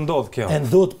nuk ndodh kjo. E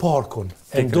ndodh parkun.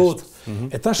 E ndodh.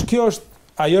 E tash kjo është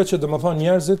ajo që domethënë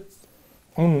njerëzit,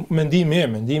 mendimi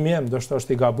im, ndoshta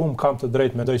është i gabum, kam të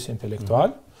drejtë mendoj si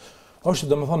intelektual, është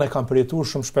domethënë e kam përjetuar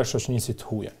shumë shpesh shoqënisit të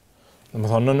huaj.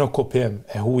 Domethënë në kopjem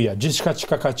e huaja, gjithçka që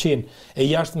ka qenë e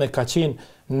jashtme ka qenë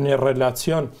në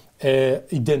relacion e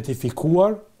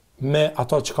identifikuar me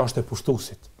ato që ka është e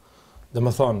pushtuesit. dhe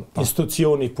më thonë,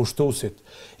 institucioni pushtusit,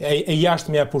 e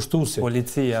jashtëmja e pushtusit,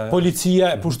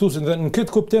 policia e pushtusit, dhe në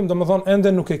këtë kuptim, dhe më thonë,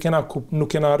 ende nuk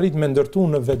kena arrit me ndërtu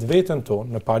në vetveten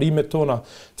tonë, në parimet tona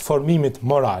të formimit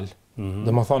moral,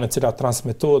 dhe më thonë, e cila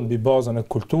transmetohet mbi bazën e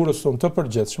kulturës tonë të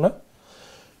përgjithshme,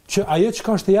 që ajo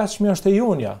çka është e jashtme është e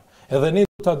jonja, edhe ne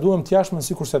ta duhem të jashtmen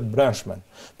sikurse të brendshmen.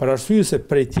 Për arsye se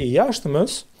prej të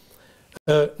jashtmës,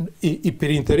 i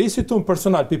për interesit tonë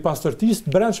personal, për pastërtisë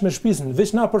të brendshme shtëpisë,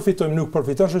 veç na përfitojmë, nuk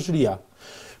përfiton shoqëria.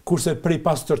 Kurse prej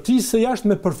pastërtisë së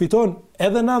jashtme përfiton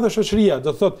edhe na dhe shoqëria,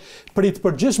 do thotë prej të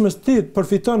përgjithshmës ti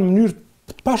përfiton në mënyrë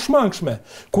të pashmangshme,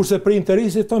 kurse prej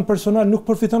interesit tonë personal nuk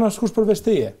përfiton askush përveç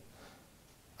teje.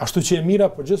 Ashtu që e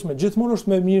mira përgjithshme gjithmonë është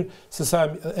më mirë se sa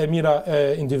e mira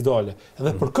individuale.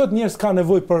 Edhe për këtë njerëz ka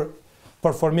nevojë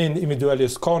për formimin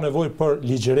individualist, ka nevojë për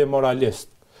ligjërim moralist,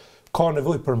 ka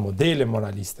nevojë për modele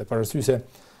moraliste, për arsye se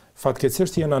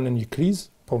fatkeqësisht jena në një krizë,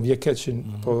 po vjen keq që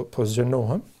po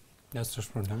zgjenohem. Ja,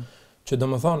 s'është problem. Që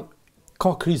domethënë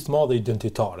ka krizë të madhe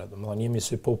identitare, domethënë jemi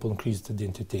si popull në krizë të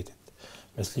identitetit,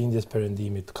 mes lindjes,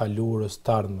 perëndimit, kalurës,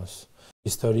 të ardhmës,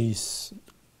 historisë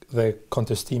dhe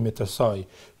kontestimit të saj,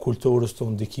 kulturës të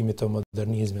ndikimit të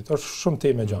modernizmit, është shumë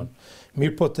temë gjanë.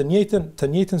 Mirë po të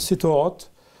njëjtën situatë,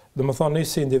 domethënë ne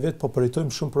si individ po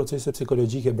përjetojmë shumë procese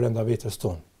psikologjike brenda vetes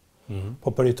tonë.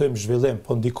 Po përjetojmë zhvillim,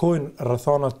 po ndikojnë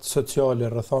rrethonat sociale,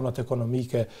 rrethonat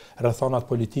ekonomike, rrethonat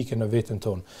politike në veten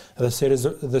tonë.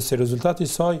 Dhe si rezultati i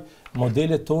saj,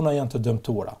 modelet tona janë të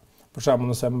dëmtuara. Për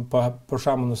shembull,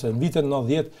 nëse në vitet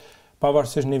 90,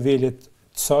 pavarësisht nivelit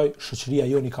të saj, shoqëria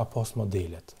joni ka pas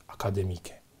modelet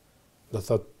akademike. Do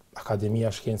thotë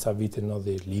Akademia Shkenca vitit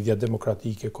 90, Lidhja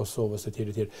Demokratike e Kosovës e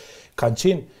tjerë, kanë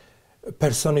qenë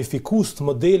personifikues të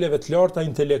modeleve të larta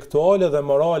intelektuale dhe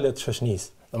morale të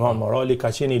shoqënisë. Morali ka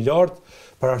qenë i lartë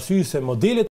për arsye se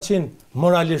modelet ka qenë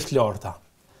moralisht larta.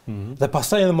 Dhe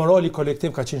pastaj edhe morali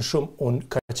kolektiv ka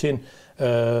qenë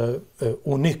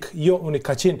unik, jo unik,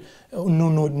 ka qenë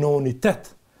në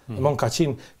unitet. Ka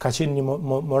qenë një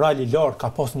moral i lartë,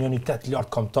 ka pas një unitet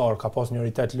lartë kombëtar, ka pas një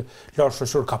unitet lartë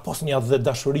shoqëror, ka pas një dhe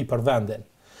dashuri për vendin.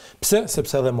 Pse?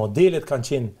 Sepse edhe modelet kanë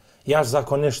qenë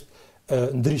jashtëzakonisht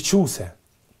ndriçuese,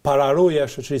 pararoja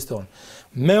e shoqërisë tonë.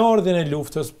 Me ardhjen e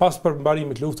luftës, pas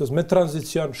përmbarimit të luftës, me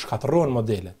tranzicion shkatërrohen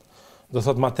modelet. Do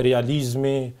thotë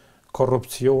materializmi,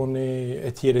 korrupsioni,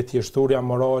 e tjerë, shturja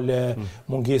morale,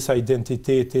 mungesa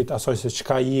identitetit, asaj se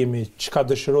çka jemi, çka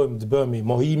dëshirojmë të bëmi,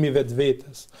 mohimi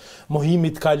vetvetes,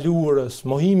 mohimi të kalurës,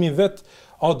 mohimi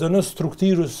ADN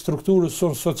strukturës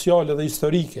sonë sociale dhe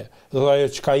historike, dhe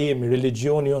ajo çka jemi,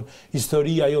 religioni jon,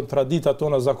 historia jon, traditat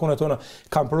tona, zakonet tona,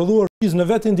 kanë prodhuar krizë në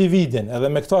vetë individin,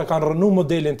 edhe me këto e kanë rënë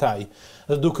modelin taj.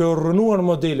 Dhe duke u rënuar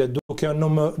modelet, duke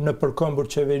në përkëmbur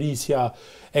qeverisja,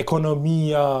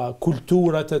 ekonomia,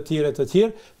 kulturat e tjera,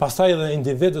 pastaj edhe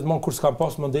individët kur s'kan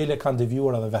pas modele kanë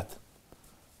devijuar edhe vetë.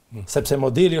 Sepse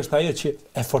modeli është ajo që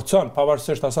e forcon,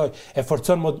 pavarësisht asaj, e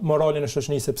forcon moralin e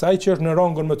shoqërisë, sepse ai që është në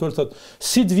rangun me të thotë,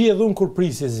 si të vjedh unë kur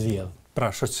prisi s'vjedh.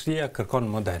 Pra, shoqëria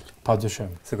kërkon model.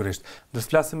 Padyshim. Sigurisht. Do të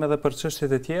flasim edhe për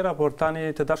çështjet e tjera, por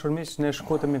tani të dashur miq, ne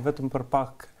shkotemi vetëm për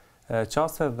pak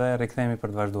çaste dhe rikthehemi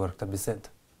për të vazhduar këtë bisedë.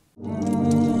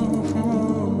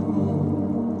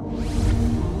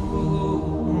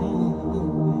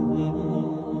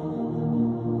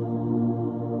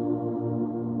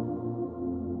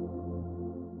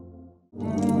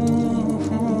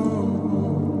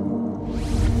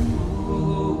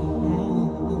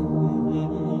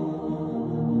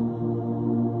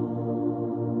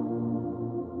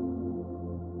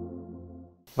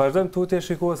 Vazhdojmë tutje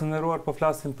shikues nderuar, po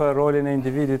flasim për rolin e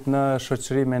individit në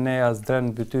shoqëri me ne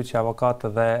Asdren Bytyqi, avokat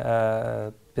dhe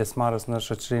pjesëmarrës në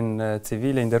shoqërinë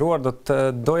civile. Nderuar,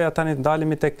 doja tani të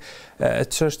ndalemi tek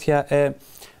çështja e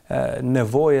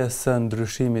nevojës së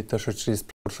ndryshimit të shoqërisë.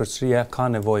 Por shoqëria ka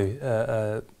nevojë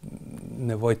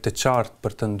të qartë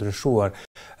për të ndryshuar.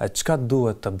 Çka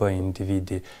duhet të bëjë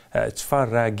individi? Çfarë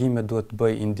reagime duhet të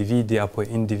bëjë individi apo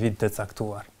individ të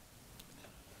caktuar?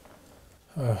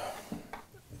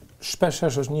 Shpesh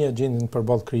është një gjendje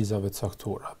përballë krizave të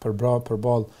caktuara,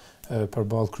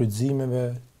 përballë kryqëzimeve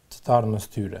të ardhmës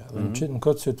tyre. Dhe në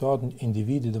këtë situatë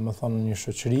individi, domethënë në një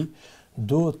shoqëri,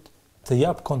 duhet të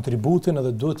jap kontributin edhe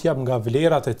duhet të jap nga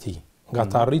vlerat e tij, nga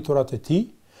të arriturat e tij,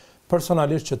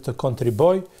 personalisht që të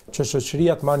kontribojë që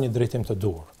shoqëria të marrë një drejtim të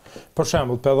duhur. Për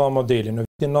shembull, për dhënë modelin, në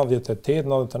vitin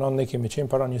 98-99 ne kemi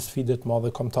qenë para një sfide të madhe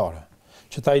kombëtare,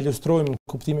 që ta ilustrojmë në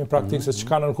kuptimin praktik se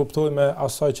çka ne kuptojmë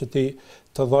asaj që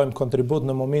të dhajmë kontribut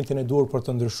në momentin e duhur për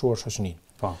të ndryshuar shoqërinë.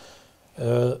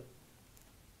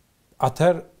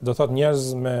 atëherë do thot njerëz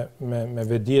me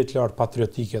vedije të lartë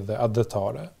patriotike dhe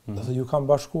adetare, dhe ju kanë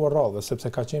bashkuar rradhë,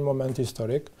 sepse ka qenë moment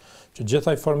historik që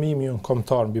gjithaj formimi unë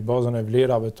kombëtar mbi bazën e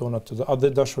vlerave tona dhe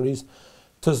dashurisë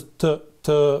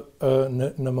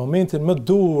në momentin më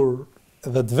dur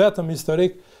dhe të vetëm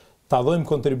historik ta dhojmë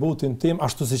kontributin tim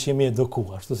ashtu si që jemi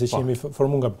edukuar, ashtu si që jemi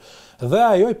formuar nga. Dhe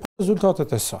ajo i pa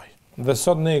rezultatet e saj. Dhe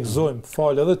sot ne e gëzojmë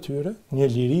falë edhe tyre një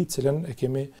liri cilën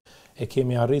e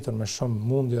kemi arritur me shumë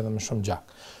mundje dhe me shumë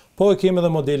gjak. Po e kemi edhe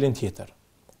modelin tjetër.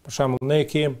 Për shembull, ne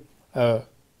kemi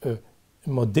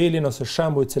modelin ose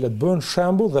shembuj cilët bëhen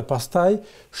shembull dhe pastaj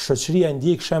shoqëria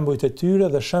ndjek shembujt e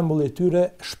tyre dhe shembulli i tyre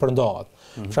shpërndahet.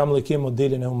 Për shembull, e kemi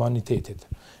modelin e humanitetit.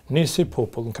 Ne si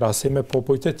popull, në krahasim me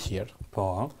popujt e tjerë,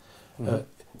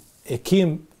 e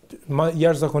kemi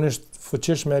jashtëzakonisht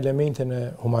fuqishme elementin e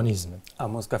humanizmit. A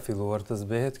mos ka filluar të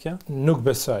zbehet kjo? Nuk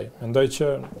besoj. Mendoj që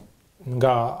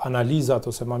nga analizat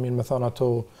ose më mirë me thonë ato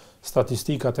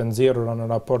statistikat e nxjerrura në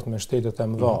raport me shtetet e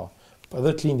mëdha,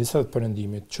 edhe të lindjes së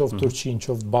perëndimit, qoftë Turqinë,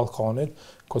 qoftë Ballkanit,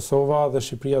 Kosova dhe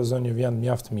Shqipëria zonë një vend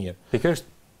mjaft mirë. Pikërisht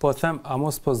po them, a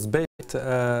mos po zbehet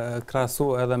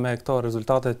krahasu edhe me këto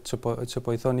rezultatet që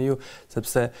po i thoni ju,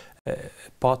 sepse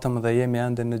patëm dhe jemi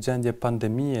ende në gjendje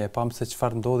pandemie, pam se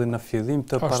çfarë ndodhi në fillim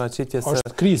të paraqitjes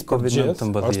së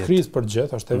COVID-19. Është krizë për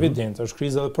gjithë, është evident, është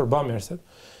krizë edhe për bamirësit.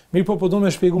 Mirë po du me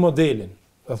shpjegu modelin.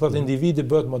 Dhe thotë individi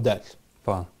bëhet model.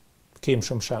 Po. Kemë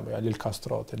shumë shembuj, Alil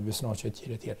Kastrot, Elvis Noqe e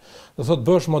tjerë. Dhe thotë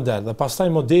bësh model dhe pastaj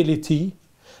modeli i tij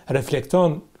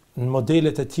reflekton në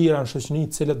modelet e tjera në shoqëni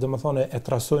të cilët domethënë e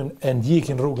trasojnë e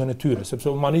ndjekin rrugën e tyre, sepse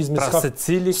humanizmi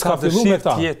secili ka dëshirë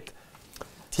të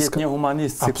jetë një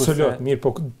humanist sikurse. Absolut, mirë,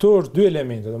 po këto është dy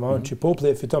elemente, domethënë që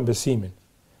populli e fiton besimin.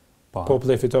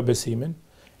 Populli e fiton besimin,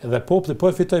 edhe populli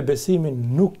po e fitoj besimin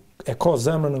nuk e ka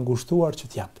zemrën e ngushtuar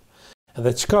që t'jap.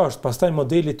 Edhe çka është pastaj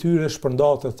modeli i tyre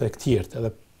shpërndahet tek të tjerët.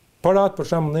 Edhe për atë për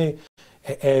shembull ne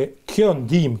kjo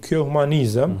ndihmë, kjo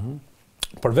humanizëm,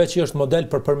 përveç që është model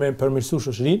për përmirësu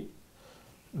shoqërinë,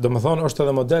 domethënë është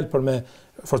edhe model për me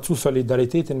forcu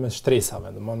solidaritetin me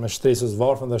shtresave, domethënë me shtresës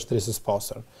varfën dhe shtresës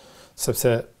pastër.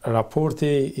 Sepse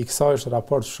raporti i kësaj është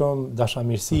raport shumë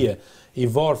dashamirësie. I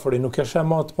varfëri nuk e sheh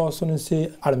më të pastrurin si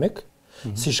armik,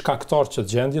 si shkaktar që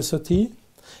gjendjes së tij,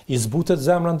 i zbutet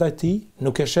zemra ndaj tij,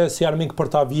 nuk e sheh si armik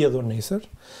për ta vjedhur nesër.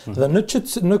 Dhe në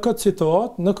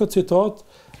këtë situatë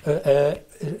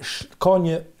ka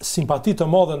një simpati të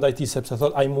madhe ndaj tij sepse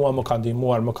thotë ai mua më ka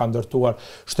ndihmuar, më ka ndërtuar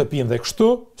shtëpinë dhe kështu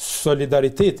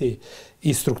solidariteti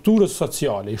i strukturës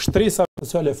sociale, i shtresave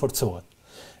sociale forcohet.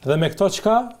 Dhe me këto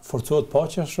çka forcohet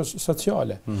paqja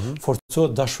sociale,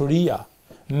 forcohet dashuria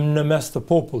në mes të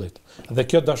popullit. Dhe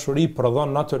kjo dashuri prodhon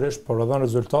natyrisht, prodhon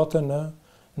rezultate në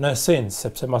esencë,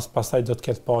 sepse pastaj do të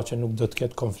ketë paqe, nuk do të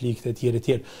ketë konflikte e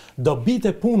tjera.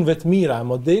 Dobitë e punëve të mira,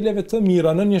 modeleve të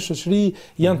mira në një shoqëri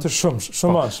janë të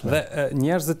shumashme. Dhe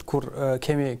njerëzit kur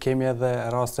kemi edhe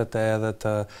rastet edhe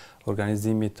të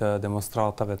organizimit të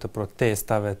demonstratave, të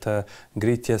protestave, të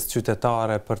ngritjes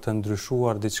qytetare për të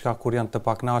ndryshuar diçka kur janë të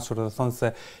pakënaqur dhe thonë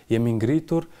se jemi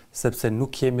ngritur sepse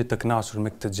nuk jemi të kënaqur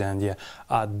me këtë gjendje.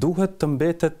 A duhet të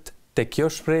mbetet te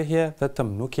kjo shprehje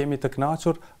vetëm nuk jemi të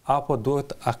kënaqur apo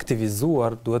duhet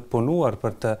aktivizuar, duhet punuar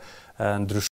për të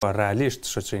ndryshuar realisht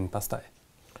shoqërinë pastaj?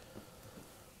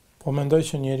 Po mendoj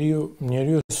që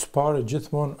njeriu së pari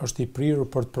gjithmonë është i prirur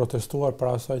për të protestuar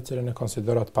për asaj cilën e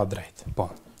konsiderat pa drejt.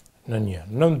 Po. Në një.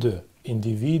 Në dy,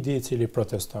 individi i cili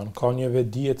proteston ka një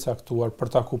vetdije të caktuar për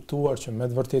ta kuptuar që me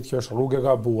të vërtetë kjo është rrugë e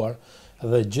gabuar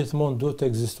dhe gjithmonë duhet të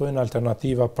ekzistojnë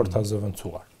alternativa për ta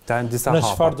zëvendësuar. Në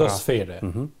çfarë do sfere,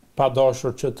 pa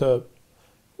dashur që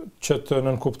të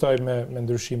nënkuptoj me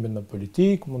ndryshimet në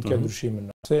politikë, mund të ketë ndryshime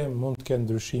në sistem, mund të ketë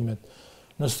ndryshimet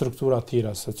në struktura të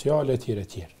tjera sociale,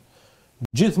 etj.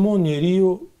 Gjithmonë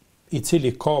njeriu i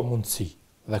cili ka mundësi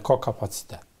dhe ka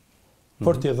kapacitet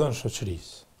për t'i dhënë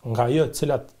shoqërisë, nga ajo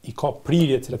cilat i ka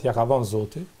prirje, cilat ja ka dhënë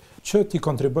Zoti, që t'i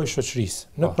kontribuoj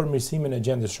shoqërisë në përmirësimin e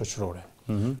gjendjes shoqërore.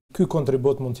 Ky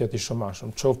kontribut mund të jetë i shumashëm,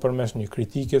 qoftë përmes një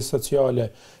kritike sociale,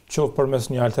 qoftë përmes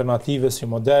një alternative si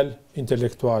model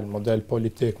intelektual, model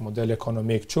politik, model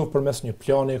ekonomik, qoftë përmes një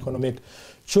plani ekonomik,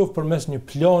 qoftë përmes një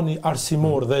plani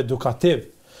arsimor dhe edukativ,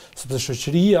 sepse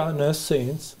shoqëria në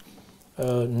esencë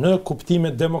në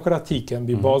kuptimet demokratike,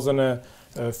 mbi bazën e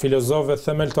filozofëve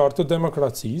themeltar të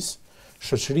demokracisë,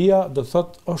 shoqëria do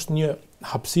thotë është një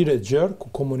hapësirë e gjerë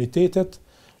ku komunitetet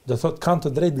do thotë kanë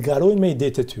të drejtë të garojnë me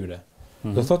idetë e tyre.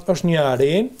 Do thotë është një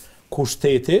arenë ku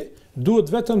shteti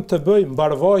duhet vetëm të bëjë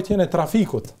mbarvajtjen e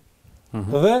trafikut.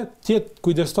 Dhe të jetë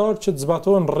kujdestar që të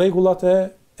zbatohen rregullat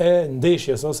e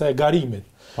ndeshjes ose e garimit.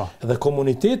 Dhe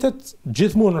komunitetet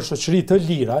gjithmonë në shoqëri të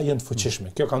lira janë të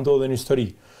fuqishme. Kjo ka ndodhur në histori.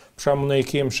 për shembull ne i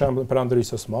kemi shembull për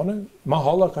Andrisë Osmane,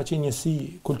 mahalla ka qenë njësi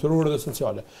kulturore dhe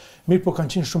sociale. Mirë po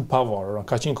kanë qenë shumë pavarur,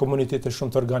 ka qenë komunitete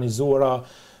shumë të organizuara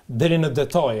deri në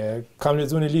detaje. Kam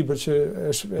lexuar një libër që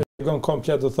shpjegon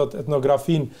komplet, do thotë,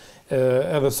 etnografinë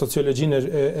edhe sociologjinë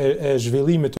e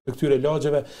zhvillimit të këtyre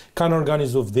lagjeve. Kanë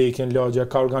organizuar vdekjen lagja,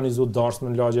 ka organizuar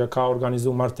darsmën lagja, ka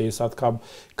organizuar martesat,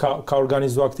 ka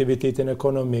organizuar aktivitetin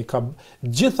ekonomik, ka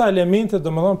gjitha elementet,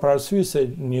 domethënë për arsye se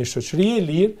një shoqëri e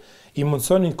lirë i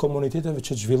mundsonin komuniteteve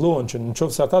që të zhvillohen, që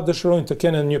nëse ata dëshirojnë të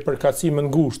kenë një përkatësi më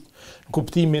ngushtë, në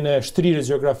kuptimin e shtrirjes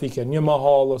gjeografike, një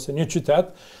mahallë ose një qytet,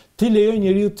 ti lejoj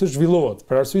njeriu të zhvillohet,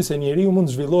 për arsye se njeriu mund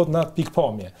të zhvillohet në atë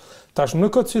pikpamje. Tash në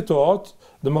këtë situatë,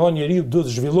 domethënë njeriu duhet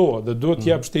të zhvillohet dhe duhet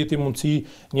të jap shteti mundësi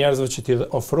njerëzve që t'i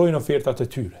ofrojnë ofertat e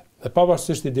tyre. Dhe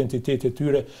pavarësisht identitetit të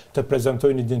tyre të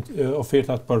prezantojnë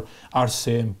ofertat për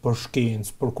arsim, për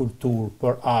shkencë, për kulturë,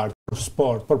 për art, për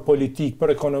sport, për politikë,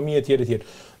 për ekonomi etj.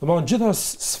 Domethënë gjitha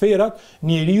sferat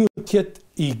njeriu të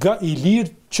jetë i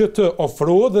lirë që të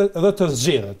ofrohet dhe të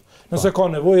zgjedhet. Nëse ka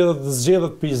nevojë edhe të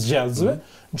zgjedhet për zgjedhësve,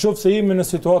 nëse jemi në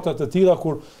situata të tilla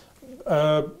kur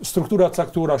struktura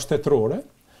caktuara shtetërore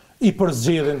i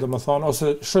përzgjedhin, domethënë,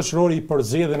 ose shoqërori i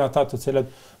përzgjedhin ata të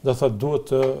cilët do thotë duhet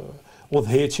të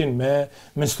udhëheqin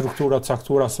me struktura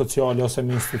caktuara sociale ose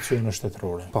me institucione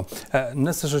shtetërore. Po,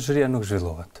 nëse shoqëria nuk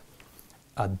zhvillohet,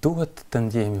 a duhet të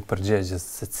ndjehemi përgjegjës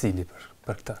secili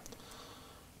për këtë?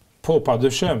 Po,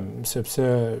 padyshim, sepse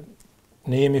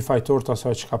ne jemi fajtor të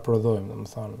asaj çka prodhojmë,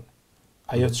 domethënë,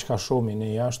 ajo çka shohim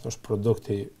ne jashtë është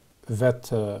produkti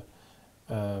vetë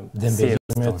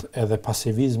dembellimit edhe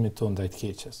pasivizmit tonë ndaj të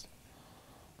keqes.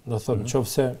 Do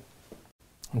thotë,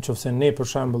 nëse ne për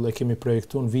shembull e kemi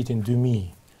projektuar në vitin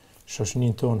 2000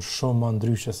 shoqërinë tonë shumë më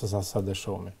ndryshe se sa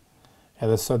dëshohemi.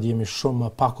 Edhe sot jemi shumë më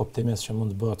pak optimist që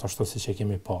mund të bëhet ashtu siç e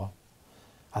kemi pa.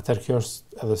 Atëherë kjo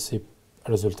është edhe si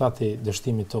rezultati i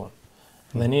dështimit tonë.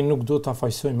 Dhe ne nuk duhet ta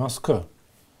fajsojmë askë,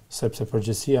 sepse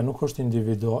përgjegjësia nuk është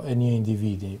individuale e një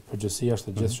individi, përgjegjësia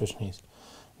është e gjithë shoqërisë.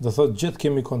 Do thotë gjithë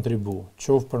kemi kontribu,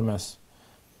 qoftë përmes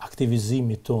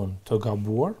aktivizimit tonë të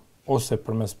gabuar, ose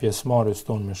përmes pjesëmarrjes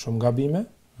tonë me shumë gabime,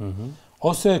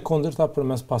 ose e kundërta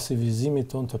përmes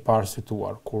pasivizimit tonë të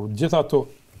parasituar, kur gjithë ato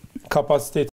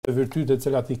kapacitete dhe virtyte të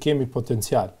cilat i kemi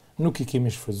potencial, nuk i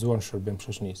kemi shfrytzuar në shërbim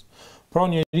shoqërisë. Pra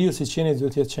njeriu si qenie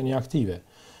duhet të jetë qenie aktive.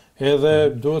 Edhe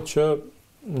duhet që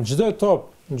në çdo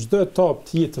etapë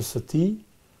të jetës së tij,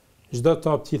 çdo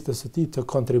etapë të jetës së tij të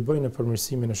kontribuojë në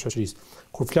përmirësimin e shoqërisë.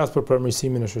 Kur flas për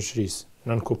përmirësimin e shoqërisë,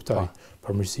 nën kuptoj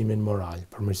përmirësimin moral,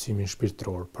 përmirësimin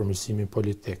shpirtëror, përmirësimin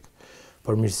politik,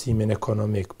 përmirësimin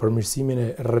ekonomik, përmirësimin e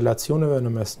relacioneve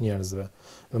në mes njerëzve,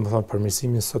 domethënë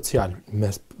përmirësimin social,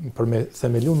 për me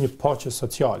themeluar një paqe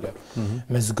sociale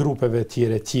mes grupeve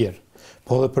të tjera,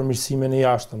 po edhe përmirësimin e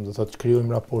jashtëm, do thotë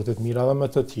krijojmë raporte të mira edhe me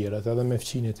të tjerët, edhe me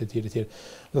fqinjet e tjera.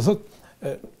 Do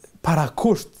thotë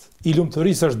parakusht i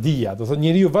lumturisë është dija, do thotë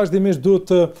njeriu vazhdimisht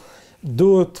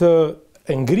duhet të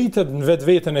ngritet në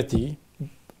vetveten e tij,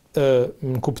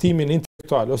 në kuptimin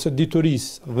intelektual ose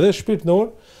diturisë dhe shpirtëror,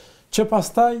 që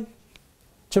pastaj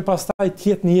të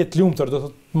jetë një jetë lumtur, do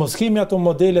thotë mos kemi ato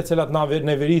modele që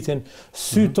ne veritin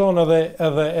sy tonë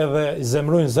edhe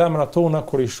zemrojnë zemrat tona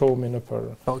kur i shohim nëpër.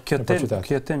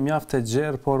 Kjo temë mjaft e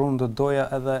gjerë, por unë do doja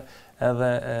edhe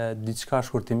diçka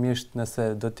shkurtimisht nëse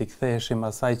do t'i ktheheshim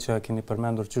asaj që keni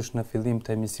përmendur qysh në fillim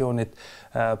të emisionit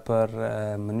për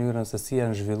mënyrën se si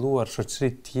janë zhvilluar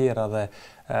shoqëritë tjera dhe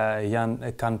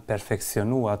kanë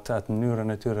perfeksionuar atë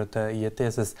mënyrën e tyre të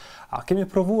jetesës. A kemi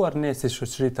provuar ne si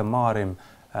shoqëri të marrim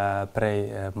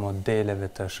prej modeleve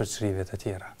të shoqërive të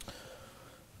tjera?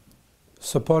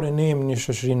 Së pari ne jemi një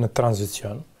shoqëri në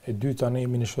tranzicion, e dyta ne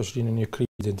jemi një shoqëri në një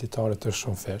krizë identitare të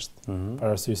shumëfishtë, për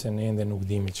arsye se ne ende nuk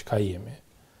dimi çka jemi.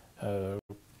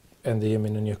 Ende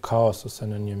jemi në një kaos ose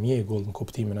në një mjegull në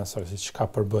kuptimin e asaj se çka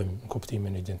përbëjmë në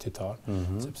kuptimin identitar,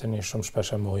 sepse ne shumë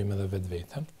shpesh e mohojmë edhe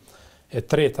vetveten. E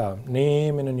treta, ne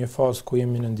jemi në një fazë ku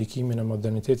jemi në ndikimin e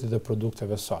modernitetit dhe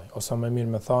produkteve saj, ose më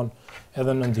mirë me thonë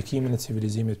edhe në ndikimin e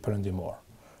civilizimit perëndimor.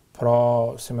 Pra,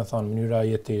 si me thonë, mënyra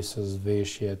e jetesës,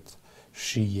 veshjet,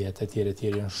 shijet etj.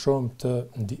 Janë shumë të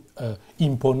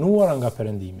imponuara nga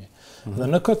perëndimi.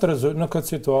 Dhe në këtë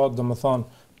situatë,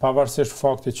 domethënë, pavarësisht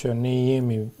faktit që ne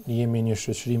jemi një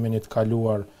shoqëri me një të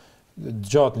kaluar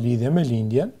gjatë lidhje me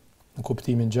lindjen, në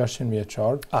kuptimin 600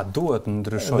 vjeçar. A duhet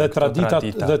ndryshojnë tradita?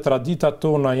 Dhe traditat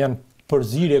tona janë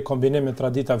përzierje kombinim me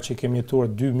traditave që kemi jetuar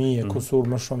 2000 e kusur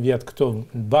më shumë vjet këtu,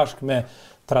 bashkë me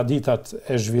traditat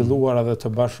e zhvilluara dhe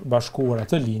të bashkuara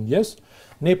të lindjes.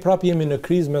 Ne prapë jemi në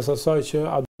krizë mes asaj që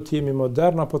a duhet jemi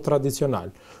modern apo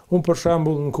tradicional. Unë për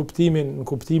shembull në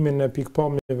kuptimin e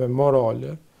pikpamjeve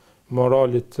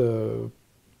moralit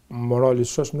moralit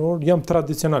shoqëror, jam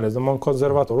tradicionalist, domthonë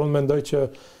konservator. Unë mendoj që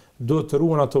duhet të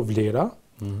ruhen ato vlera,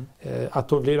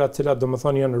 ato vlera të cilat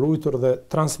domethënë janë ruajtur dhe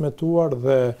transmetuar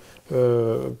dhe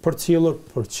përcjellur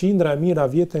për qindra e mira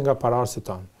vjete nga paraardhësit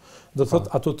tanë. Do thot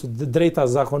ato të drejta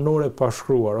zakonore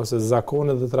pashkruar ose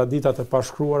zakonet dhe traditat e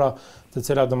pashkruara të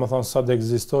cilat domethënë sot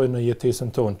ekzistojnë në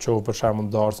jetesën tonë, qoftë për shembull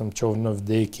ndarësëm, qoftë në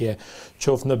vdekje,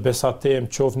 qoftë në besatem,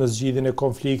 qoftë në zgjidhjen e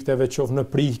konflikteve, qoftë në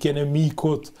prikjen e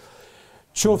mikut,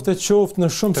 qoftë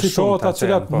në shumë situata të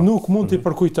cilat nuk mund t'i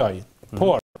përkujtoj.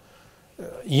 Por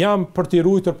jam për t'i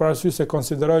ruajtur për arsye se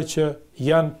konsideroj që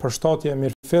janë përshtatje e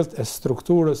mirëfillt e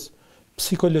strukturës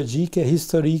psikologjike,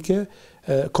 historike,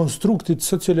 konstruktit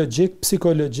sociologjik,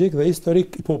 psikologjik dhe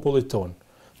historik i popullit tonë.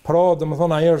 Pra,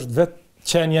 domethënë ajo është vetë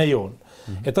qenia jonë.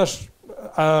 E tash,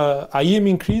 a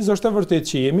jemi në krizë, është e vërtet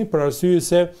që jemi, për arsye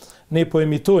se ne po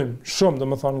emitojmë shumë,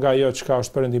 domethënë nga ajo çka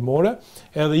është perëndimore,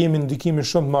 edhe jemi në ndikimin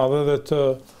shumë të madh edhe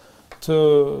të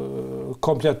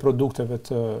komplet produkteve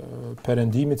të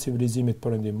perëndimit, civilizimit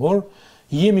perëndimor.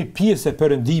 Jemi pjesë e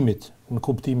perëndimit në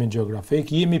kuptimin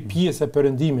gjeografik, jemi pjesë e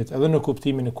perëndimit edhe në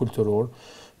kuptimin e kulturor,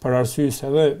 për arsye se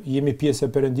edhe jemi pjesë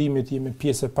e perëndimit, jemi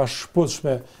pjesë e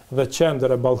pashkputshme dhe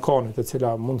qendër e Ballkanit, e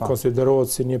cila mund të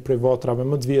konsiderohet si një prej vatrave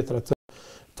më të vjetra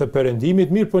të perëndimit,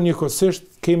 mirë po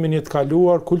njëkohësisht kemi një të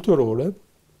kaluar kulturore,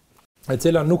 e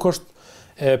cila nuk është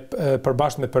e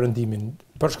përbashkët me perëndimin.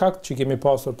 Për shkak që kemi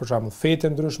pasur për shembull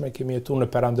fete ndryshme, kemi jetuar në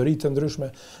perandëri të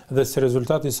ndryshme dhe si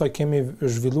rezultat i saj kemi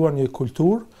zhvilluar një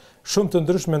kulturë shumë të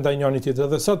ndryshme ndaj njëri tjetrit.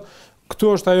 Dhe sot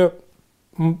këtu është ajo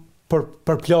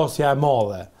përplasja e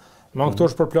madhe. Këtu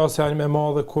është përplasja e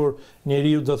madhe kur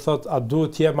njeriu do thotë a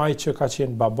duhet të jem ai që ka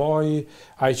qenë babai,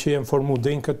 ai që jem formu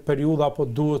deri në këtë periudhë apo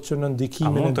duhet që në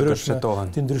ndikimin e ndryshme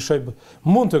të ndryshoj.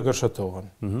 Mund të gërshëtohen.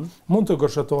 Mund të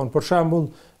gërshëtohen.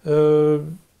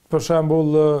 Për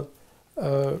shembull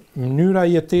mënyra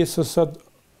e jetesës sot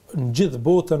në gjithë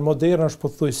botën moderne është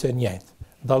pothuajse e njëjtë.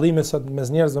 Dallimet sot mes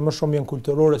njerëzve më shumë janë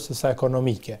kulturore se sa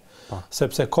ekonomike,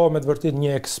 sepse ka me të vërtet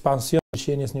një ekspansion të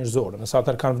qenies njerëzore. Nëse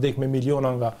ata kanë vdekur me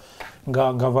miliona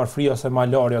nga varfëria ose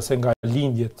malaria ose nga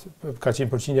lindjet, ka qenë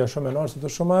përqindja shumë e lartë, është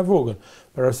shumë e vogël,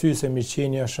 për arsye se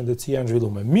mirëqenia, shëndetësia janë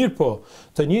zhvilluar. Mirë po,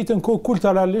 të njëjtën kohë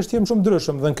kulturalisht jemi shumë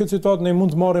ndryshëm dhe në këtë situatë ne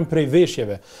mund të marrim prej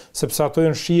veshjeve, sepse ato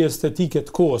janë shije estetike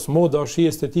të kohës, moda është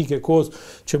shije estetike e kohës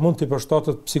që mund të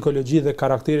përshtatet psikologjisë dhe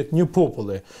karakterit një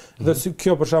populli. Dhe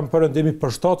kjo për shembull perëndimi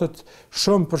përshtatet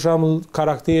shumë për shembull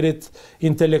karakterit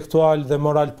intelektual dhe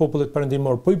moral popullit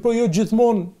perëndimor. Po jo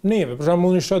gjithmonë neve, për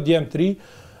shembull unë shoh djem të ri,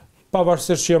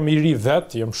 pavarësisht që jam i ri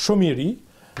vetë, jam shumë i ri,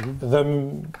 dhe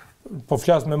po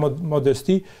flas me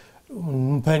modesti,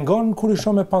 më pengon kur i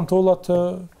shoh me pantolla të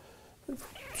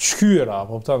shkyra,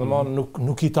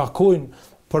 nuk i takojnë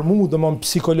për mua domon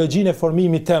psikologjinë e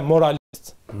formimit të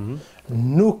moralist.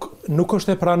 Nuk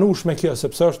është e pranueshme kjo,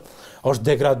 sepse është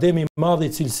degradim i madh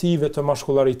i cilësive të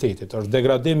mashkullaritetit, është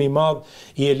degradim i madh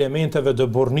i elementeve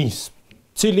të burrnisë,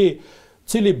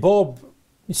 cili bab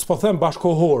s'po them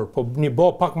bashkohor, po një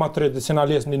bab pak më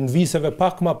tradicionalist, në viseve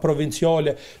pak më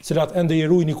provinciale, cilat ende i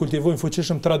ruajnë, i kultivojnë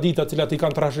fuqishëm tradita, cilat i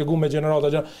kanë trashëguar me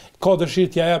gjenerata, ka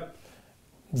dëshirë t'ja jap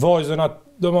vajzën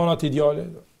atë ideale.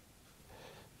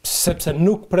 Sepse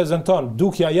nuk prezanton,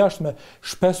 dukja jashtme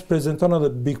shpesh prezanton edhe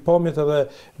pikpamjet edhe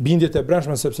bindjet e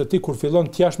brendshme, sepse ti kur fillon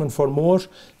të jashtëm formohesh,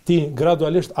 ti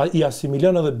gradualisht i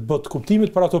asimilon edhe bot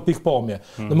kuptimit për ato pikpamje.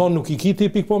 Domthonë nuk i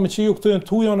kiti pikpamje që ju këtu janë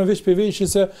tuaja në veç përveçi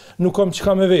se nuk kam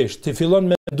çka me vesh. Ti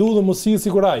fillon me ndu dhe mos sill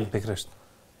sikur ai. Pikërisht.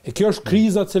 E kjo është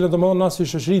kriza që domthonë na si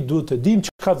shoqëri duhet të dimë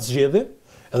çka të zgjedhim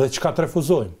edhe çka të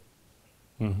refuzojmë.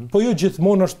 Po jo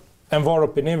gjithmonë është e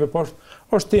varur për neve, po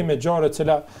është temë gjarë e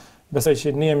cila besoj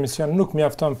që një emision nuk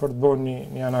mjafton për të bërë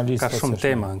një analizë. Ka shumë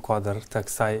tema në kuadër të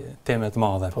kësaj teme të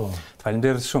madhe. Të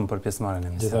falenderoj shumë për pjesëmarrjen e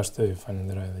emisionit. Gjithashtu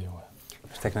falenderoj edhe juve.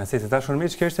 Është kënaqësi të dashur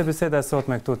miq, kjo ishte biseda e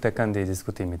sotme këtu te Këndi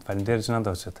diskutimit. Faleminderit që na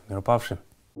ndoqët. Mirupafshim.